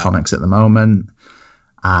adapted to comics at the moment,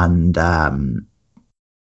 and other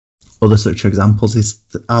such examples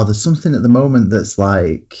there's something at the moment that's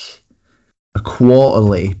like a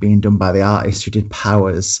quarterly being done by the artist who did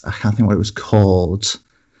Powers. I can't think what it was called.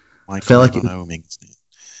 I feel like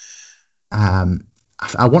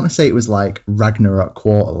I want to say it was like Ragnarok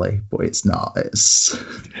Quarterly, but it's not. It's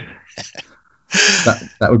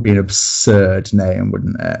that would be an absurd name,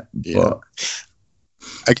 wouldn't it? Yeah. But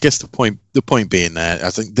I guess the point being there, I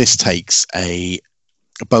think this takes a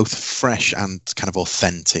both fresh and kind of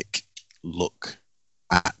authentic look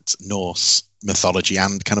at Norse mythology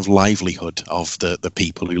and kind of livelihood of the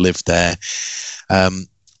people who lived there.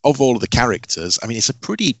 Of all of the characters, I mean, it's a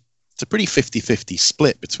pretty 50-50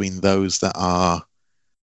 split between those that are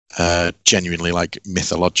genuinely like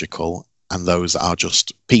mythological and those that are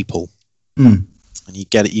just people. And you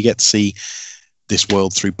get to see this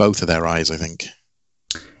world through both of their eyes, I think.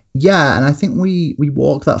 Yeah, and I think we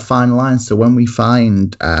walk that fine line. So when we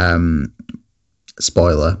find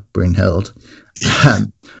spoiler, Brynhild,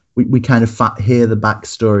 we kind of hear the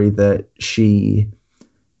backstory that she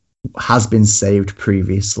has been saved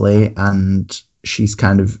previously, and she's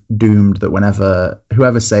kind of doomed that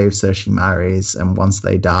whoever saves her, she marries, and once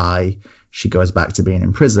they die, she goes back to being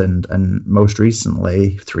imprisoned. And most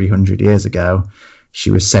recently, 300 years ago,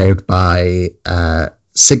 she was saved by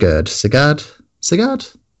Sigurd.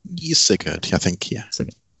 Yes, Sigurd, I think, yeah.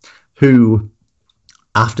 Sigurd, who,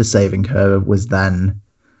 after saving her, was then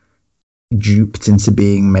duped into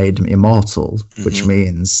being made immortal, which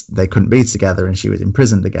means they couldn't be together, and she was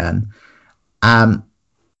imprisoned again. And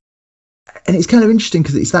it's kind of interesting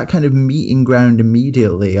because it's that kind of meeting ground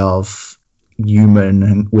immediately of human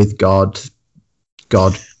and with God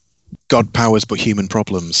powers but human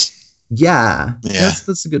problems. Yeah.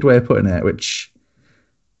 That's a good way of putting it, which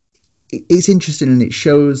it's interesting, and it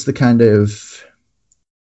shows the kind of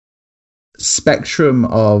spectrum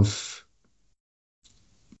of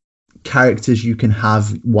characters you can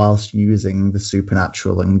have whilst using the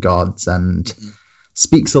supernatural and gods, and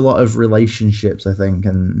speaks a lot of relationships, I think,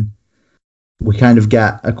 and we kind of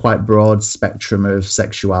get a quite broad spectrum of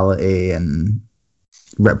sexuality and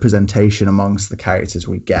representation amongst the characters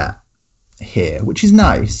we get here, which is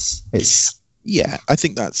nice. I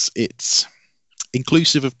think it's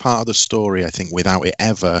inclusive of part of the story, I think, without it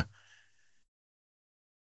ever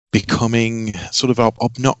becoming sort of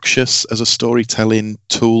obnoxious as a storytelling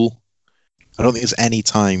tool. I don't think there's any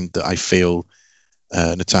time that I feel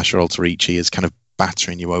Natasha Alterici is kind of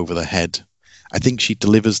battering you over the head. I think she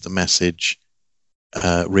delivers the message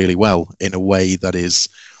really well in a way that is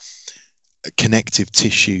a connective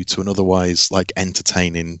tissue to an otherwise like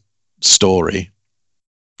entertaining story.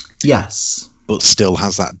 Yes, but still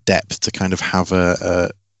has that depth to kind of have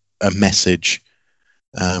a message.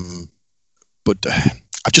 But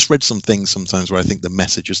I've just read some things sometimes where I think the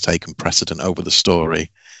message has taken precedent over the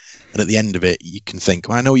story. And at the end of it, you can think,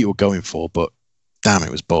 well, I know what you were going for, but damn,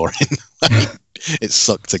 it was boring. It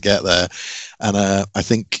sucked to get there. And I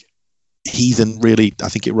think Heathen really, I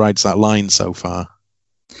think it rides that line so far.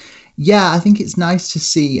 Yeah, I think it's nice to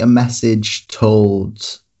see a message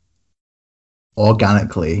told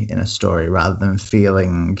organically in a story rather than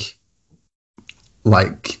feeling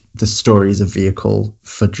like the story is a vehicle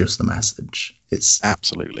for just the message. It's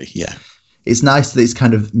Absolutely, yeah. It's nice that it's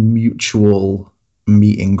kind of mutual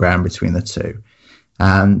meeting ground between the two.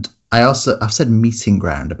 And I've said meeting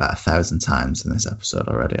ground about 1,000 times in this episode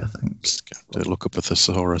already, I think. Just got to look up a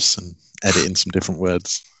thesaurus and edit in some different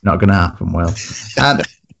words. Not going to happen, Will.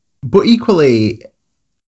 But equally,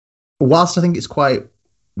 whilst I think it's quite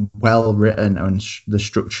well written and the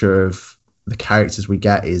structure of the characters we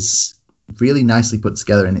get is really nicely put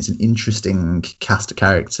together and it's an interesting cast of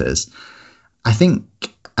characters, I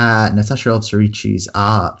think Natasha Alterichi's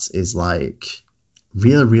art is like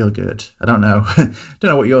real good. I don't know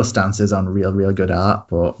what your stance is on real good art,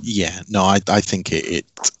 but yeah, no, I think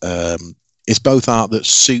it's both art that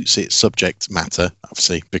suits its subject matter,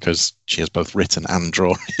 obviously, because she has both written and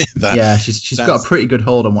drawn. She's got a pretty good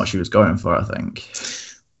hold on what she was going for, I think.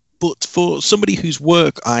 But for somebody whose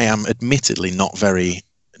work I am admittedly not very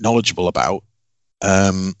knowledgeable about,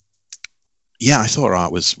 I thought her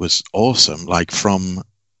art was awesome. Like from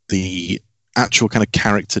the actual kind of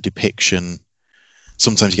character depiction.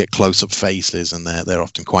 Sometimes you get close-up faces, and they're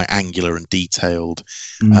often quite angular and detailed.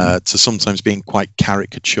 To sometimes being quite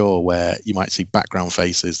caricature, where you might see background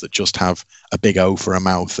faces that just have a big O for a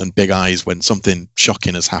mouth and big eyes when something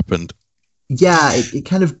shocking has happened. Yeah, it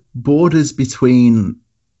kind of borders between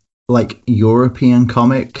like European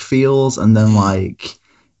comic feels and then like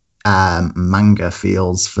manga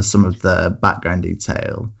feels for some of the background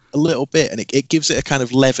detail. A little bit, and it gives it a kind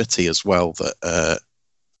of levity as well that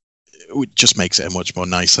it just makes it a much more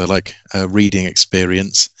nicer reading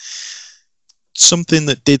experience. Something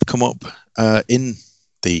that did come up in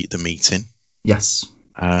the meeting, yes,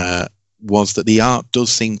 was that the art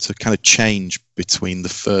does seem to kind of change between the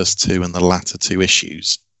first two and the latter two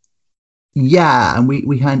issues. Yeah, and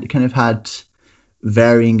we kind of had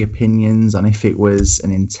varying opinions on if it was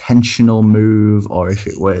an intentional move or if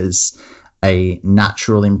it was a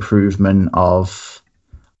natural improvement of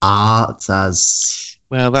art as...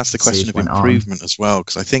 Well, that's the question of improvement as well,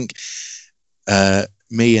 because I think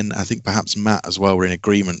me and I think perhaps Matt as well were in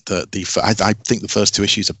agreement that I think the first two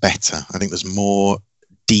issues are better. I think there's more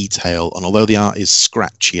detail, and although the art is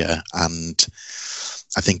scratchier and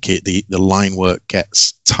I think the line work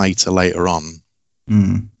gets tighter later on,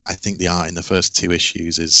 I think the art in the first two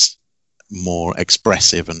issues is more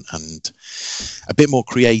expressive and a bit more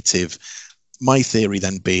creative. My theory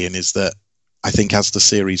then being is that I think as the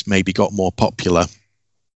series maybe got more popular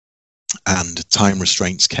and time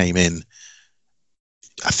restraints came in,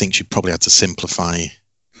 I think she probably had to simplify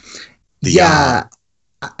the art.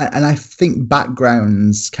 And I think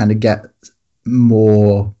backgrounds kind of get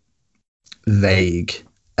more vague.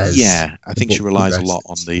 I think she relies a lot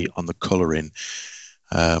on the colouring,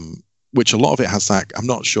 which a lot of it has that. I'm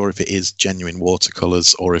not sure if it is genuine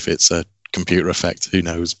watercolours or if it's a computer effect. Who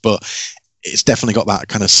knows? But it's definitely got that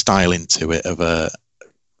kind of style into it of a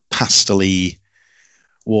pastel-y,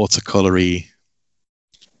 watercolour-y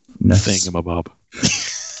thingamabob.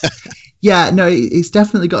 Yeah, no, it's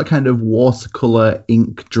definitely got a kind of watercolor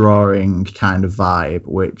ink drawing kind of vibe,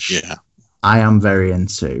 which I am very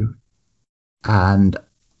into. And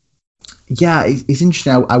yeah, it's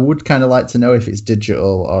interesting. I would kind of like to know if it's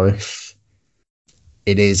digital or if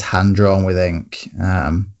it is hand drawn with ink.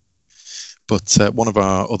 But one of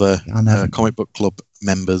our other comic book club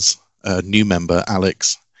members, new member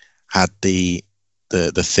Alex, had the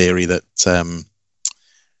theory that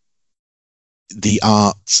the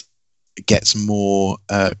art gets more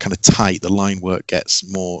kind of tight, the line work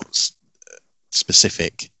gets more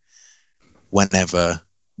specific whenever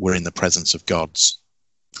we're in the presence of gods.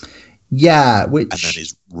 Yeah, and then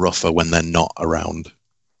is rougher when they're not around.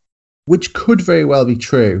 Which could very well be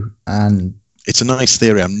true, and it's a nice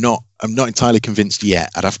theory. I'm not entirely convinced yet.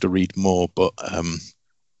 I'd have to read more, but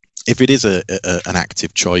if it is an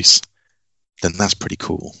active choice, then that's pretty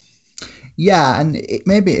cool. Yeah, and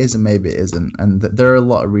maybe it is and maybe it isn't. And there are a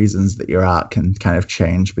lot of reasons that your art can kind of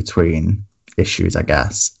change between issues, I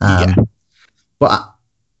guess. But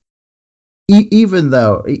even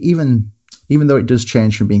though it does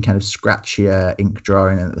change from being kind of scratchier ink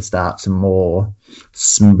drawing at the start to more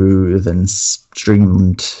smooth and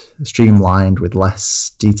streamlined with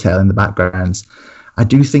less detail in the backgrounds, I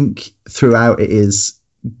do think throughout it is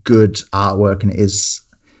good artwork and it is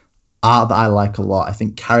art that I like a lot. I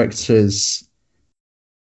think characters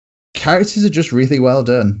are just really well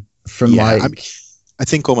done. I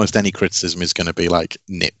think almost any criticism is going to be like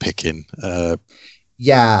nitpicking.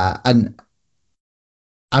 Yeah, and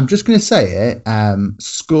I'm just going to say it.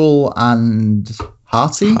 Skull and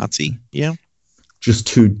Hearty. Hearty, yeah. Just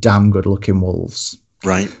two damn good-looking wolves.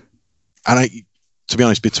 Right. And to be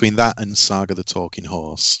honest, between that and Saga the Talking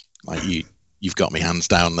Horse, like you've got me hands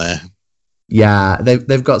down there. Yeah,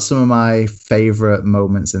 they've got some of my favourite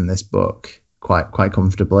moments in this book quite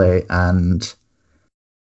comfortably, and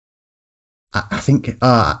I think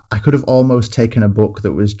I could have almost taken a book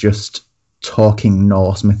that was just talking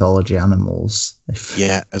Norse mythology animals.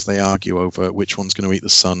 Yeah, as they argue over which one's going to eat the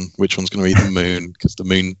sun, which one's going to eat the moon, because the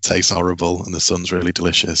moon tastes horrible and the sun's really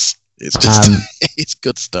delicious. It's just it's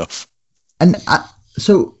good stuff. And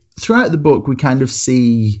so throughout the book, we kind of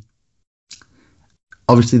see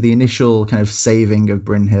obviously the initial kind of saving of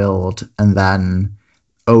Brynhild, and then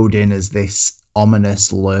Odin as this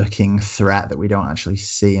ominous lurking threat that we don't actually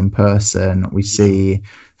see in person. We see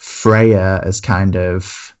Freya as kind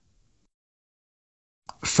of...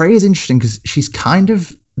 Freya's interesting because she's kind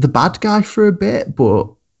of the bad guy for a bit, but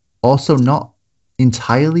also not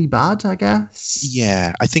entirely bad, I guess.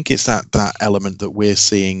 Yeah, I think it's that element that we're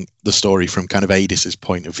seeing the story from kind of Adis's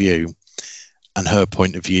point of view, and her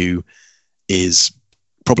point of view is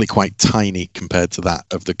probably quite tiny compared to that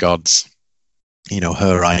of the gods. You know,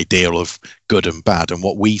 her ideal of good and bad, and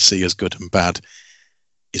what we see as good and bad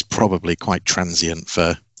is probably quite transient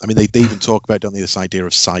for... I mean, they even talk about, don't they, this idea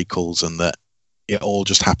of cycles, and that it all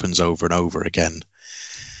just happens over and over again.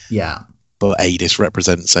 Yeah. But Adis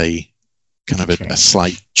represents a kind of a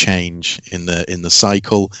slight change in the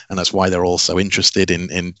cycle, and that's why they're all so interested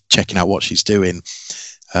in checking out what she's doing.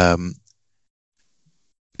 But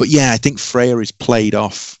yeah, I think Freya is played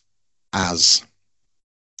off as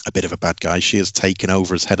a bit of a bad guy. She has taken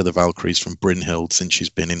over as head of the Valkyries from Brynhild since she's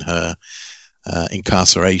been in her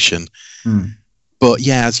incarceration. But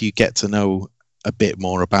yeah, as you get to know a bit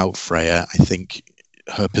more about Freya, I think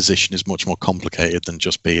her position is much more complicated than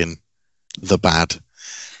just being the bad.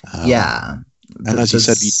 Yeah. And as you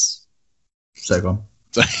said, so go on.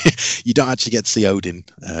 You don't actually get to see Odin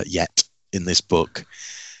yet in this book.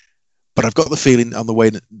 But I've got the feeling on the way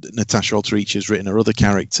that Natasha Alterici has written her other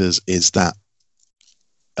characters is that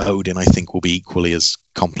Odin, I think, will be equally as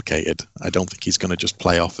complicated. I don't think he's going to just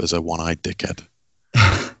play off as a one-eyed dickhead.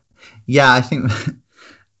 Yeah, I think...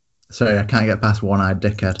 Sorry, I can't get past one-eyed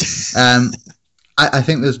dickhead. I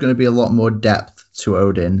think there's going to be a lot more depth to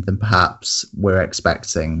Odin than perhaps we're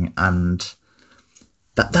expecting, and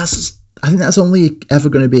I think that's only ever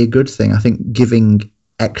going to be a good thing. I think giving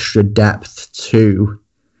extra depth to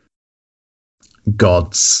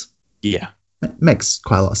gods, makes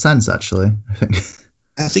quite a lot of sense. Actually,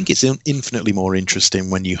 I think it's infinitely more interesting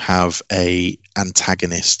when you have a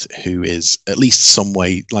antagonist who is at least some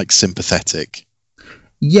way like sympathetic.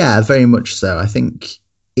 Yeah, very much so. I think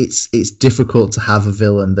it's difficult to have a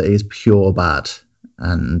villain that is pure bad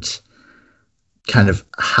and kind of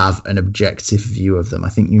have an objective view of them. I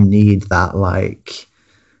think you need that like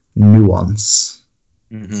nuance.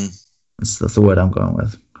 Mm-hmm. That's the word I'm going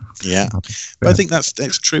with. Yeah, but I think that's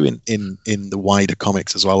true in the wider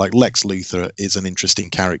comics as well. Like Lex Luthor is an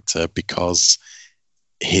interesting character because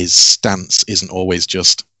his stance isn't always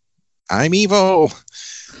just "I'm evil."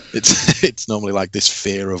 It's normally like this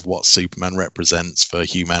fear of what Superman represents for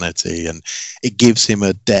humanity, and it gives him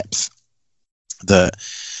a depth that,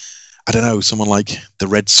 I don't know, someone like the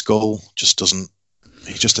Red Skull just doesn't.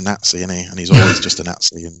 He's just a Nazi, isn't he? And he's always just a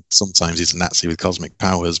Nazi, and sometimes he's a Nazi with cosmic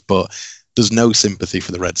powers, but there's no sympathy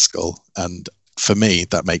for the Red Skull, and for me,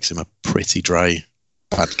 that makes him a pretty dry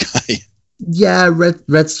bad guy. Yeah,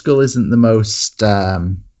 Red Skull isn't the most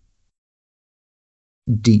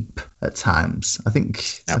deep at times. I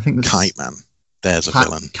think Kite Man, there's a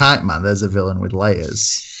villain. Kite Man, there's a villain with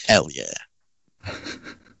layers. Hell yeah.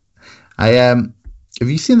 Have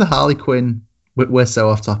you seen the Harley Quinn? We're so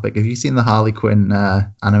off topic. Have you seen the Harley Quinn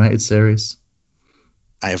animated series?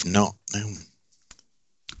 I have not. No.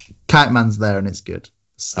 Kite Man's there and it's good.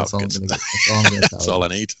 That's all I'm going to get. That's all I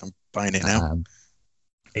need. I'm buying it now.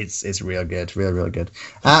 It's real good, real good.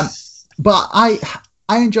 But I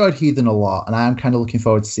enjoyed Heathen a lot, and I am kind of looking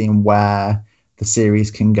forward to seeing where the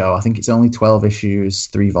series can go. I think it's only 12 issues,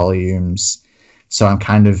 3 volumes, so I'm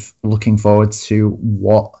kind of looking forward to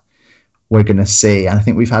what we're going to see. And I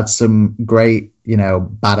think we've had some great,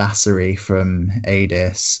 badassery from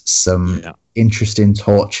Adis, some interesting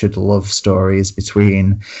tortured love stories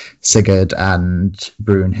between Sigurd and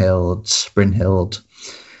Brynhild.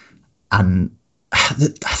 And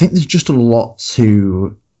I think there's just a lot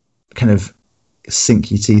to kind of sink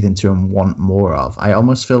your teeth into and want more of. I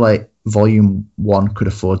almost feel like volume 1 could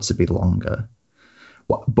afford to be longer.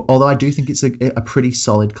 Although I do think it's a pretty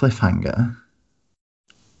solid cliffhanger.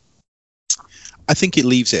 I think it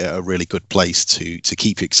leaves it at a really good place to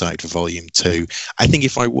keep you excited for volume 2. I think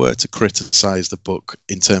if I were to criticize the book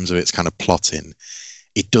in terms of its kind of plotting,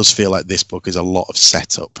 it does feel like this book is a lot of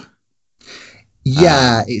setup.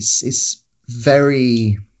 Yeah, it's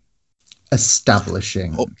very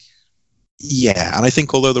establishing. Yeah, and I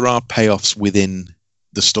think although there are payoffs within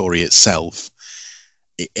the story itself,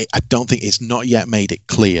 I don't think it's not yet made it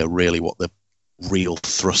clear really what the real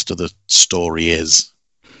thrust of the story is.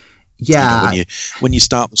 Yeah. When you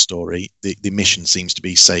start the story, the mission seems to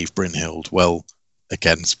be save Brynhild. Well,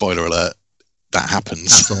 again, spoiler alert, that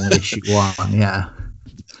happens. That's only issue 1, yeah.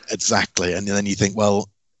 Exactly. And then you think, well,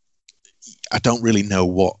 I don't really know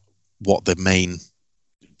what the main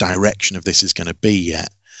direction of this is going to be yet.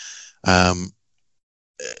 As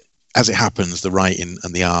it happens, the writing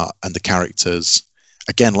and the art and the characters,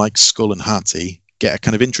 again, like Skull and Hattie, get a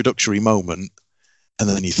kind of introductory moment, and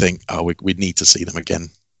then you think, oh, we need to see them again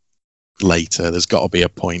later. There's got to be a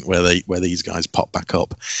point where these guys pop back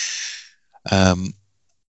up.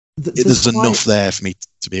 There's enough there for me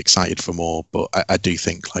to be excited for more, but I do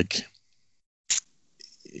think like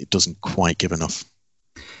it doesn't quite give enough.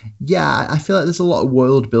 Yeah, I feel like there's a lot of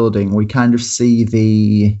world building. We kind of see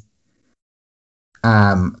the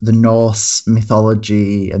Norse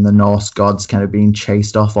mythology and the Norse gods kind of being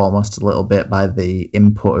chased off almost a little bit by the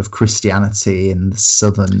input of Christianity in the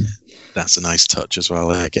southern. That's a nice touch as well.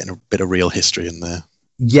 Getting a bit of real history in there.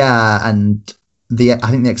 Yeah, and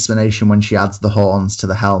I think the explanation when she adds the horns to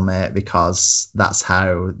the helmet, because that's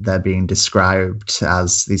how they're being described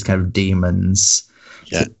as these kind of demons.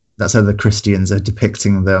 Yeah. So that's how the Christians are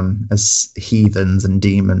depicting them as heathens and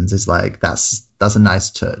demons. Is like that's a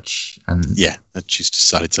nice touch. And yeah, and she's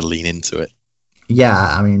decided to lean into it. Yeah,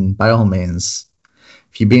 I mean, by all means,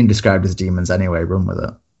 if you're being described as demons anyway, run with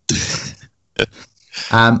it.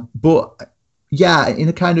 But yeah, in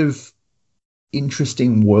a kind of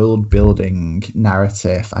interesting world building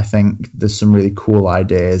narrative, I think there's some really cool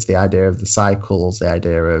ideas. The idea of the cycles, the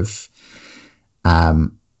idea of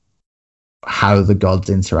how the gods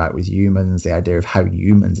interact with humans, the idea of how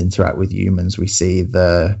humans interact with humans. We see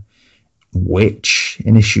the witch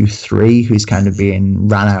in issue 3 who's kind of being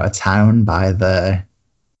ran out of town by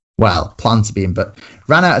planned to be but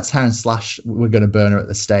ran out of town / we're going to burn her at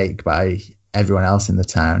the stake by everyone else in the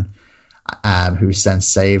town, who's then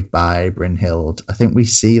saved by Brynhild. I think we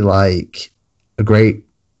see like a great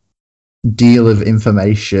deal of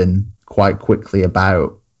information quite quickly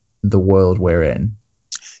about the world we're in.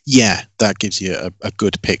 Yeah, that gives you a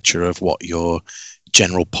good picture of what your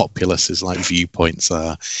general populace's like viewpoints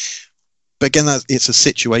are. But again, it's a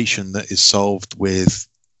situation that is solved with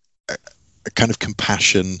a kind of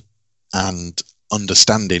compassion and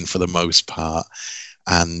understanding for the most part.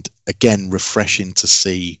 And again, refreshing to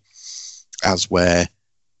see as where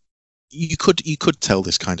you could tell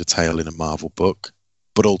this kind of tale in a Marvel book,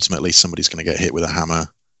 but ultimately somebody's going to get hit with a hammer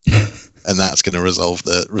and that's going to resolve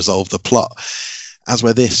the plot. As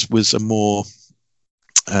where this was a more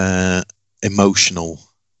emotional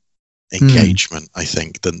engagement, I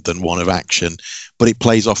think, than one of action, but it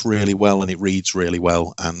plays off really well and it reads really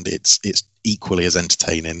well, and it's equally as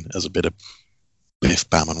entertaining as a bit of Biff,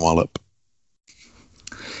 Bam and Wallop.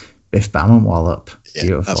 Biff, Bam and Wallop. Yeah,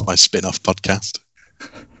 beautiful. That's my spin-off podcast.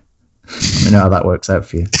 Let me know how that works out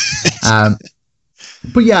for you.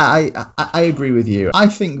 But yeah, I agree with you. I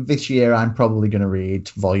think this year I'm probably going to read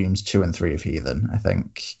volumes 2 and 3 of Heathen. I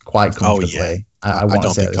think quite comfortably. Oh, yeah. I want to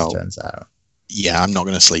see how this turns out. Yeah, I'm not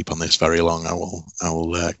going to sleep on this very long. I will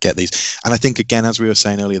get these. And I think, again, as we were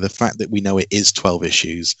saying earlier, the fact that we know it is 12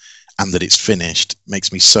 issues and that it's finished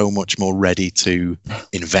makes me so much more ready to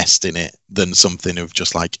invest in it than something of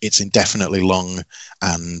just like, it's indefinitely long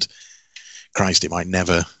and Christ, it might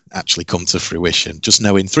never actually come to fruition. Just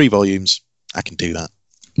knowing 3 volumes, I can do that.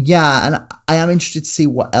 Yeah, and I am interested to see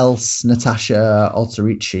what else Natasha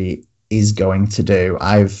Alterici is going to do.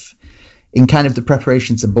 In kind of the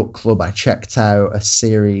preparation to book club, I checked out a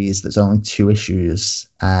series that's only 2 issues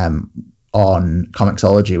on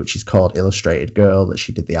Comixology, which is called Illustrated Girl, that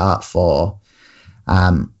she did the art for.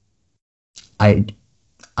 I'm not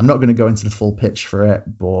going to go into the full pitch for it,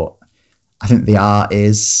 but I think the art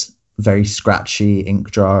is very scratchy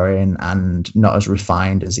ink drawing and not as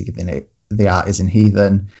refined as the art is in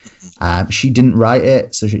Heathen. She didn't write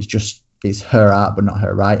it, so it's her art but not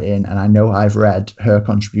her writing. And I know I've read her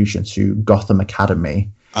contribution to Gotham Academy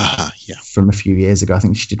from a few years ago. I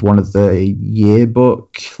think she did one of the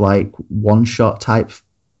yearbook like one-shot type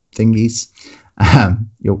thingies.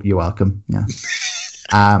 You're welcome. Yeah.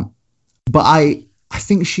 But I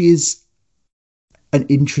think she is an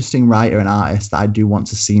interesting writer and artist that I do want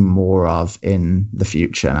to see more of in the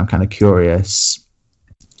future, and I'm kind of curious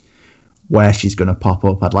where she's going to pop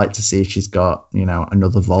up. I'd like to see if she's got,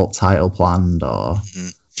 another Vault title planned or...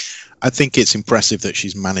 I think it's impressive that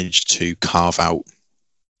she's managed to carve out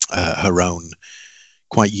her own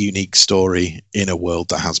quite unique story in a world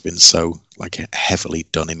that has been so heavily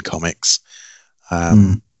done in comics.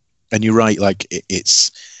 And you're right,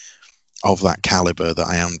 it's of that caliber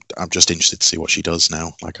that I'm just interested to see what she does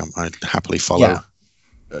now. I'd happily follow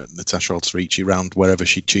Natasha Alterici around wherever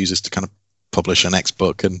she chooses to kind of publish her next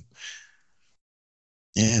book and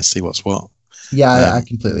see what's what. Yeah, I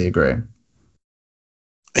completely agree.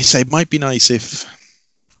 I say it might be nice if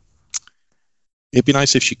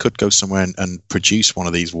she could go somewhere and produce one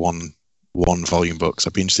of these one volume books.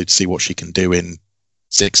 I'd be interested to see what she can do in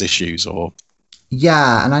 6 issues or.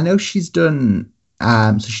 Yeah, and I know she's done.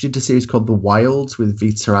 So she did a series called The Wilds with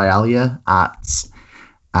Vita Ayala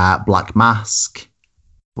at Black Mask,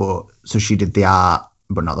 so she did the art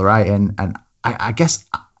but not the writing. And I guess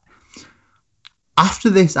after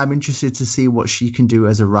this, I'm interested to see what she can do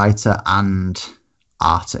as a writer and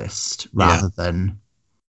artist rather than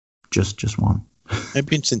just one. It'd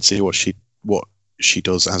be interesting to see what she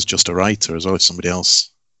does as just a writer as well as somebody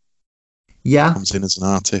else. Yeah, comes in as an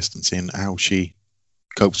artist and seeing how she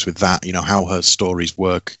copes with that. How her stories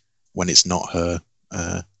work when it's not her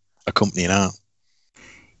accompanying art.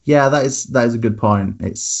 Yeah, that is a good point.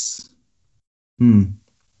 It's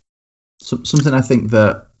something I think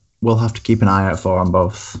that we'll have to keep an eye out for on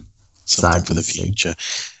both sides for the future.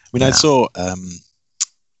 I saw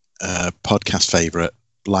podcast favorite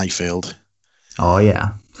Liefeld. Oh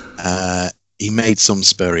yeah. He made some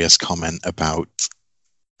spurious comment about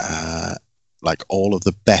all of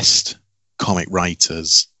the best comic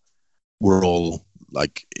writers were all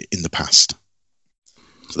in the past.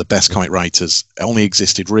 So the best comic writers only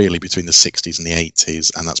existed really between the 60s and the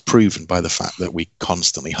 80s, and that's proven by the fact that we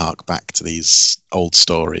constantly hark back to these old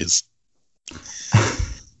stories.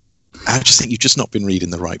 I just think you've just not been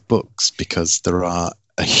reading the right books, because there are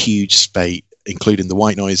a huge spate, including the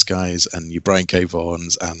White Noise guys and your Brian K.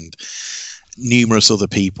 Vaughns and numerous other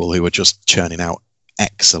people who are just churning out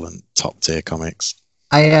excellent top-tier comics.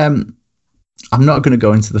 I'm not going to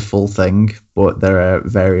go into the full thing, but there are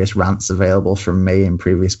various rants available from me in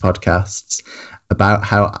previous podcasts about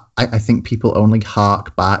how I think people only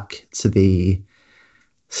hark back to the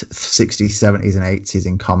 60s, 70s, and 80s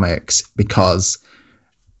in comics because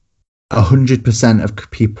 100%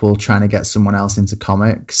 of people trying to get someone else into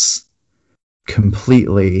comics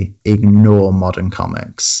completely ignore modern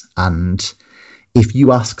comics. And if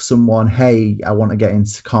you ask someone, hey, I want to get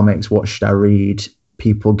into comics, what should I read?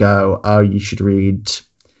 People go, oh, you should read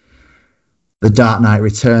The Dark Knight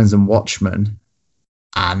Returns and Watchmen.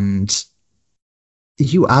 And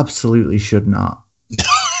you absolutely should not.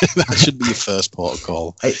 That should be your first port of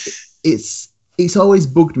call. It's always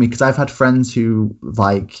bugged me because I've had friends who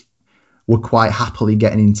were quite happily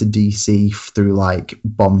getting into DC through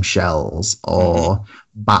Bombshells or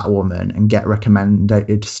Batwoman and get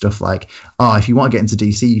recommended stuff oh, if you want to get into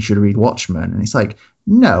DC, you should read Watchmen. And it's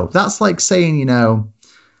no, that's like saying,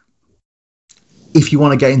 if you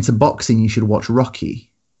want to get into boxing, you should watch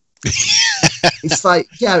Rocky. It's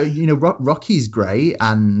Rocky's great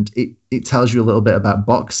and it tells you a little bit about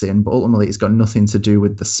boxing, but ultimately it's got nothing to do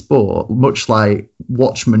with the sport, much like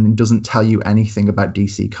Watchmen doesn't tell you anything about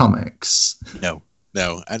DC Comics. No.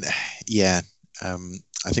 And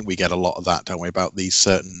I think we get a lot of that, don't we, about these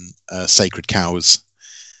certain sacred cows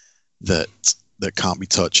that can't be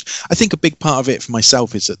touched. I think a big part of it for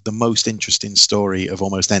myself is that the most interesting story of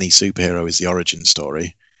almost any superhero is the origin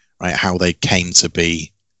story, right? How they came to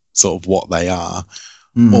be sort of what they are,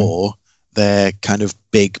 or their kind of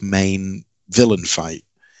big main villain fight.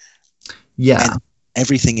 Yeah. And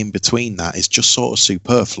everything in between that is just sort of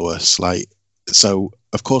superfluous. So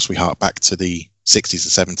of course we hark back to the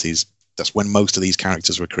 60s and 70s. That's when most of these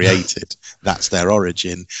characters were created. That's their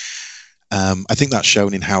origin. I think that's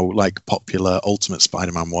shown in how popular Ultimate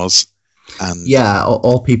Spider-Man was. And yeah,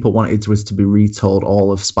 all people wanted was to be retold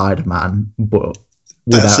all of Spider-Man, but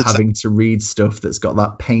without having to read stuff that's got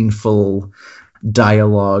that painful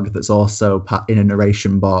dialogue that's also in a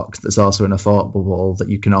narration box, that's also in a thought bubble that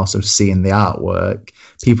you can also see in the artwork.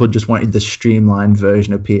 People just wanted the streamlined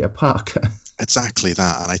version of Peter Parker. Exactly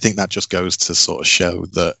that. And I think that just goes to sort of show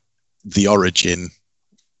that the origin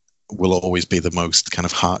will always be the most kind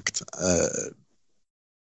of harked,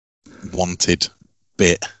 wanted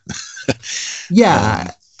bit.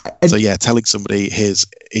 Yeah. Telling somebody here's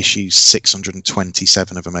issue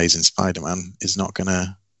 627 of Amazing Spider-Man is not going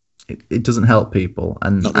to... It doesn't help people.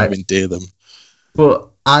 And not going to endear them. But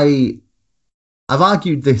I've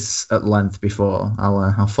argued this at length before.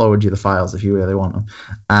 I'll forward you the files if you really want them.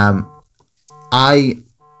 I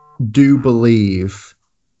do believe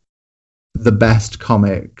the best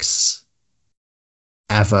comics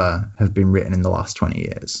ever have been written in the last 20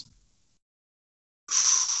 years.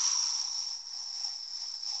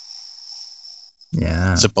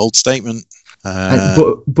 Yeah, It's a bold statement.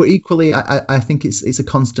 but equally, I think it's a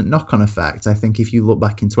constant knock-on effect. I think if you look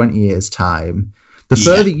back in 20 years' time, the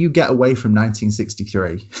further you get away from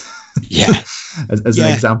 1963, Yeah. as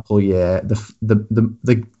an example year,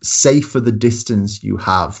 the safer the distance you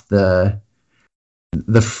have, the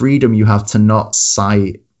freedom you have to not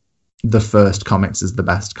cite the first comics as the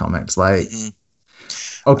best comics. Like,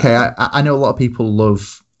 okay, I know a lot of people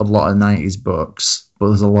love a lot of 90s books, but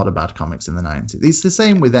there's a lot of bad comics in the 90s. It's the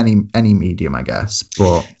same with any medium, I guess.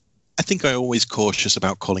 But I think I'm always cautious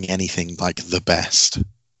about calling anything like the best.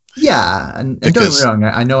 Yeah, and don't get me wrong,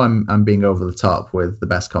 I know I'm being over the top with the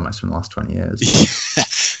best comics from the last 20 years.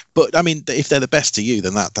 But I mean, if they're the best to you,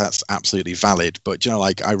 then that's absolutely valid. But you know,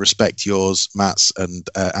 like, I respect yours, Matt's, and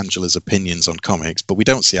Angela's opinions on comics, but we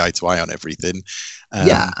don't see eye to eye on everything.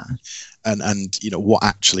 Yeah. And you know, what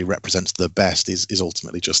actually represents the best is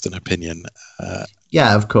ultimately just an opinion.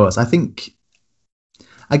 Yeah, of course. I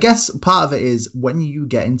guess part of it is when you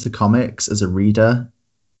get into comics as a reader,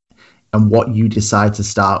 and what you decide to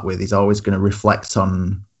start with is always going to reflect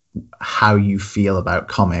on how you feel about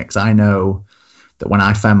comics. I know that when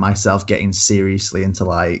I found myself getting seriously into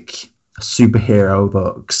like superhero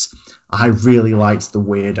books, I really liked the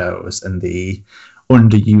weirdos and the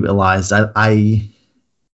underutilized.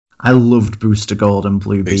 I loved Booster Gold and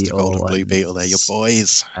Blue Beetle. Blue Beetle, they're your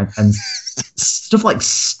boys. And stuff like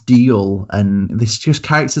Steel, and there's just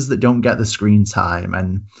characters that don't get the screen time.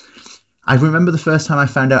 And I remember the first time I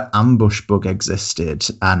found out Ambush Bug existed,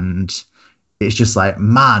 and it's just like,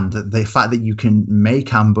 man, the fact that you can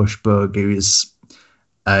make Ambush Bug, who is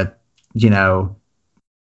a,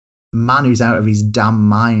 man who's out of his damn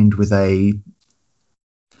mind with a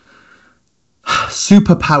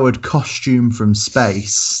super-powered costume from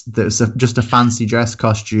space that's just a fancy dress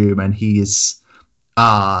costume, and he's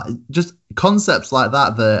just concepts like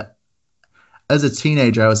that as a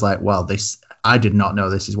teenager I was like, well, I did not know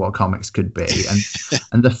this is what comics could be.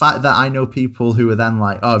 And the fact that I know people who are then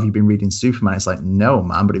like, oh, have you been reading Superman? It's like, no,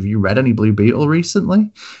 man, but have you read any Blue Beetle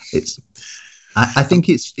recently? I think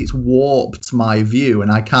it's warped my view,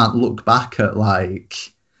 and I can't look back at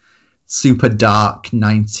like super dark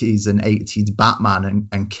 90s and 80s Batman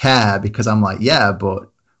and care, because I'm like, yeah, but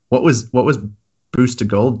what was Booster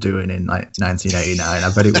Gold doing in like 1989?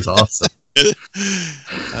 I bet it was awesome.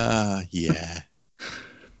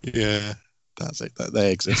 Yeah, that's it.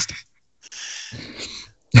 They exist.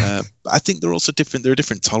 I think there are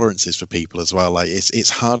different tolerances for people as well. Like, it's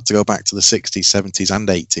hard to go back to the 60s, 70s, and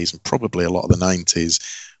 80s, and probably a lot of the 90s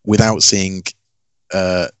without seeing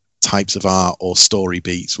types of art or story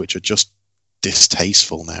beats which are just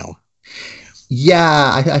distasteful now.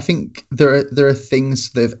 Yeah, I think there are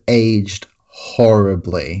things that have aged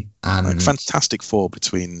horribly, and like Fantastic Four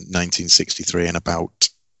between 1963 and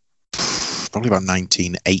probably about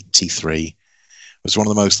 1983 was one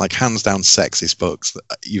of the most, like, hands down sexist books that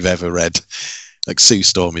you've ever read. Like, Sue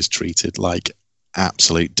Storm is treated like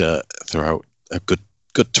absolute dirt throughout a good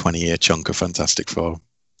 20-year chunk of Fantastic Four.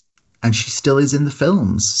 And she still is in the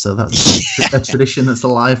films, so that's a tradition that's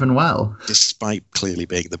alive and well. Despite clearly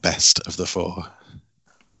being the best of the four.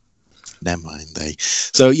 Never mind,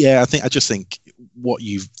 So yeah, I just think what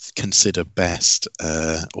you consider best,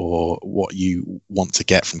 or what you want to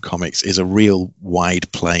get from comics, is a real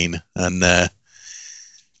wide plane. And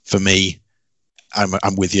for me,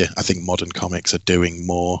 I'm with you. I think modern comics are doing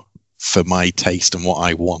more for my taste and what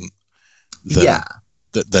I want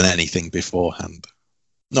than anything beforehand.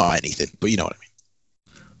 Not anything, but you know what I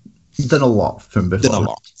mean. Done a lot from before. Done a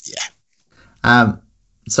lot, yeah.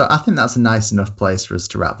 So I think that's a nice enough place for us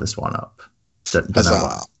to wrap this one up. Don't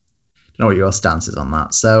know what your stance is on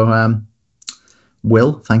that. So,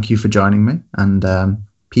 Will, thank you for joining me. And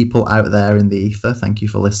people out there in the ether, thank you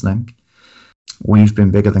for listening. We've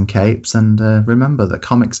been Bigger Than Capes. And remember that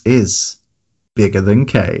comics is bigger than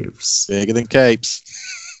caves. Bigger than capes.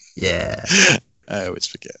 Yeah. I always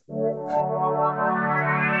forget.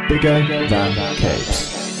 Bigger than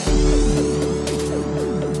capes.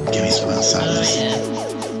 Give me some of that sadness.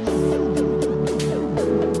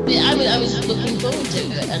 Yeah, I was looking forward to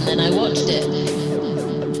it, and then I watched it.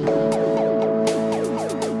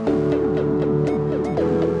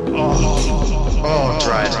 Oh,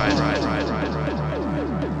 dry.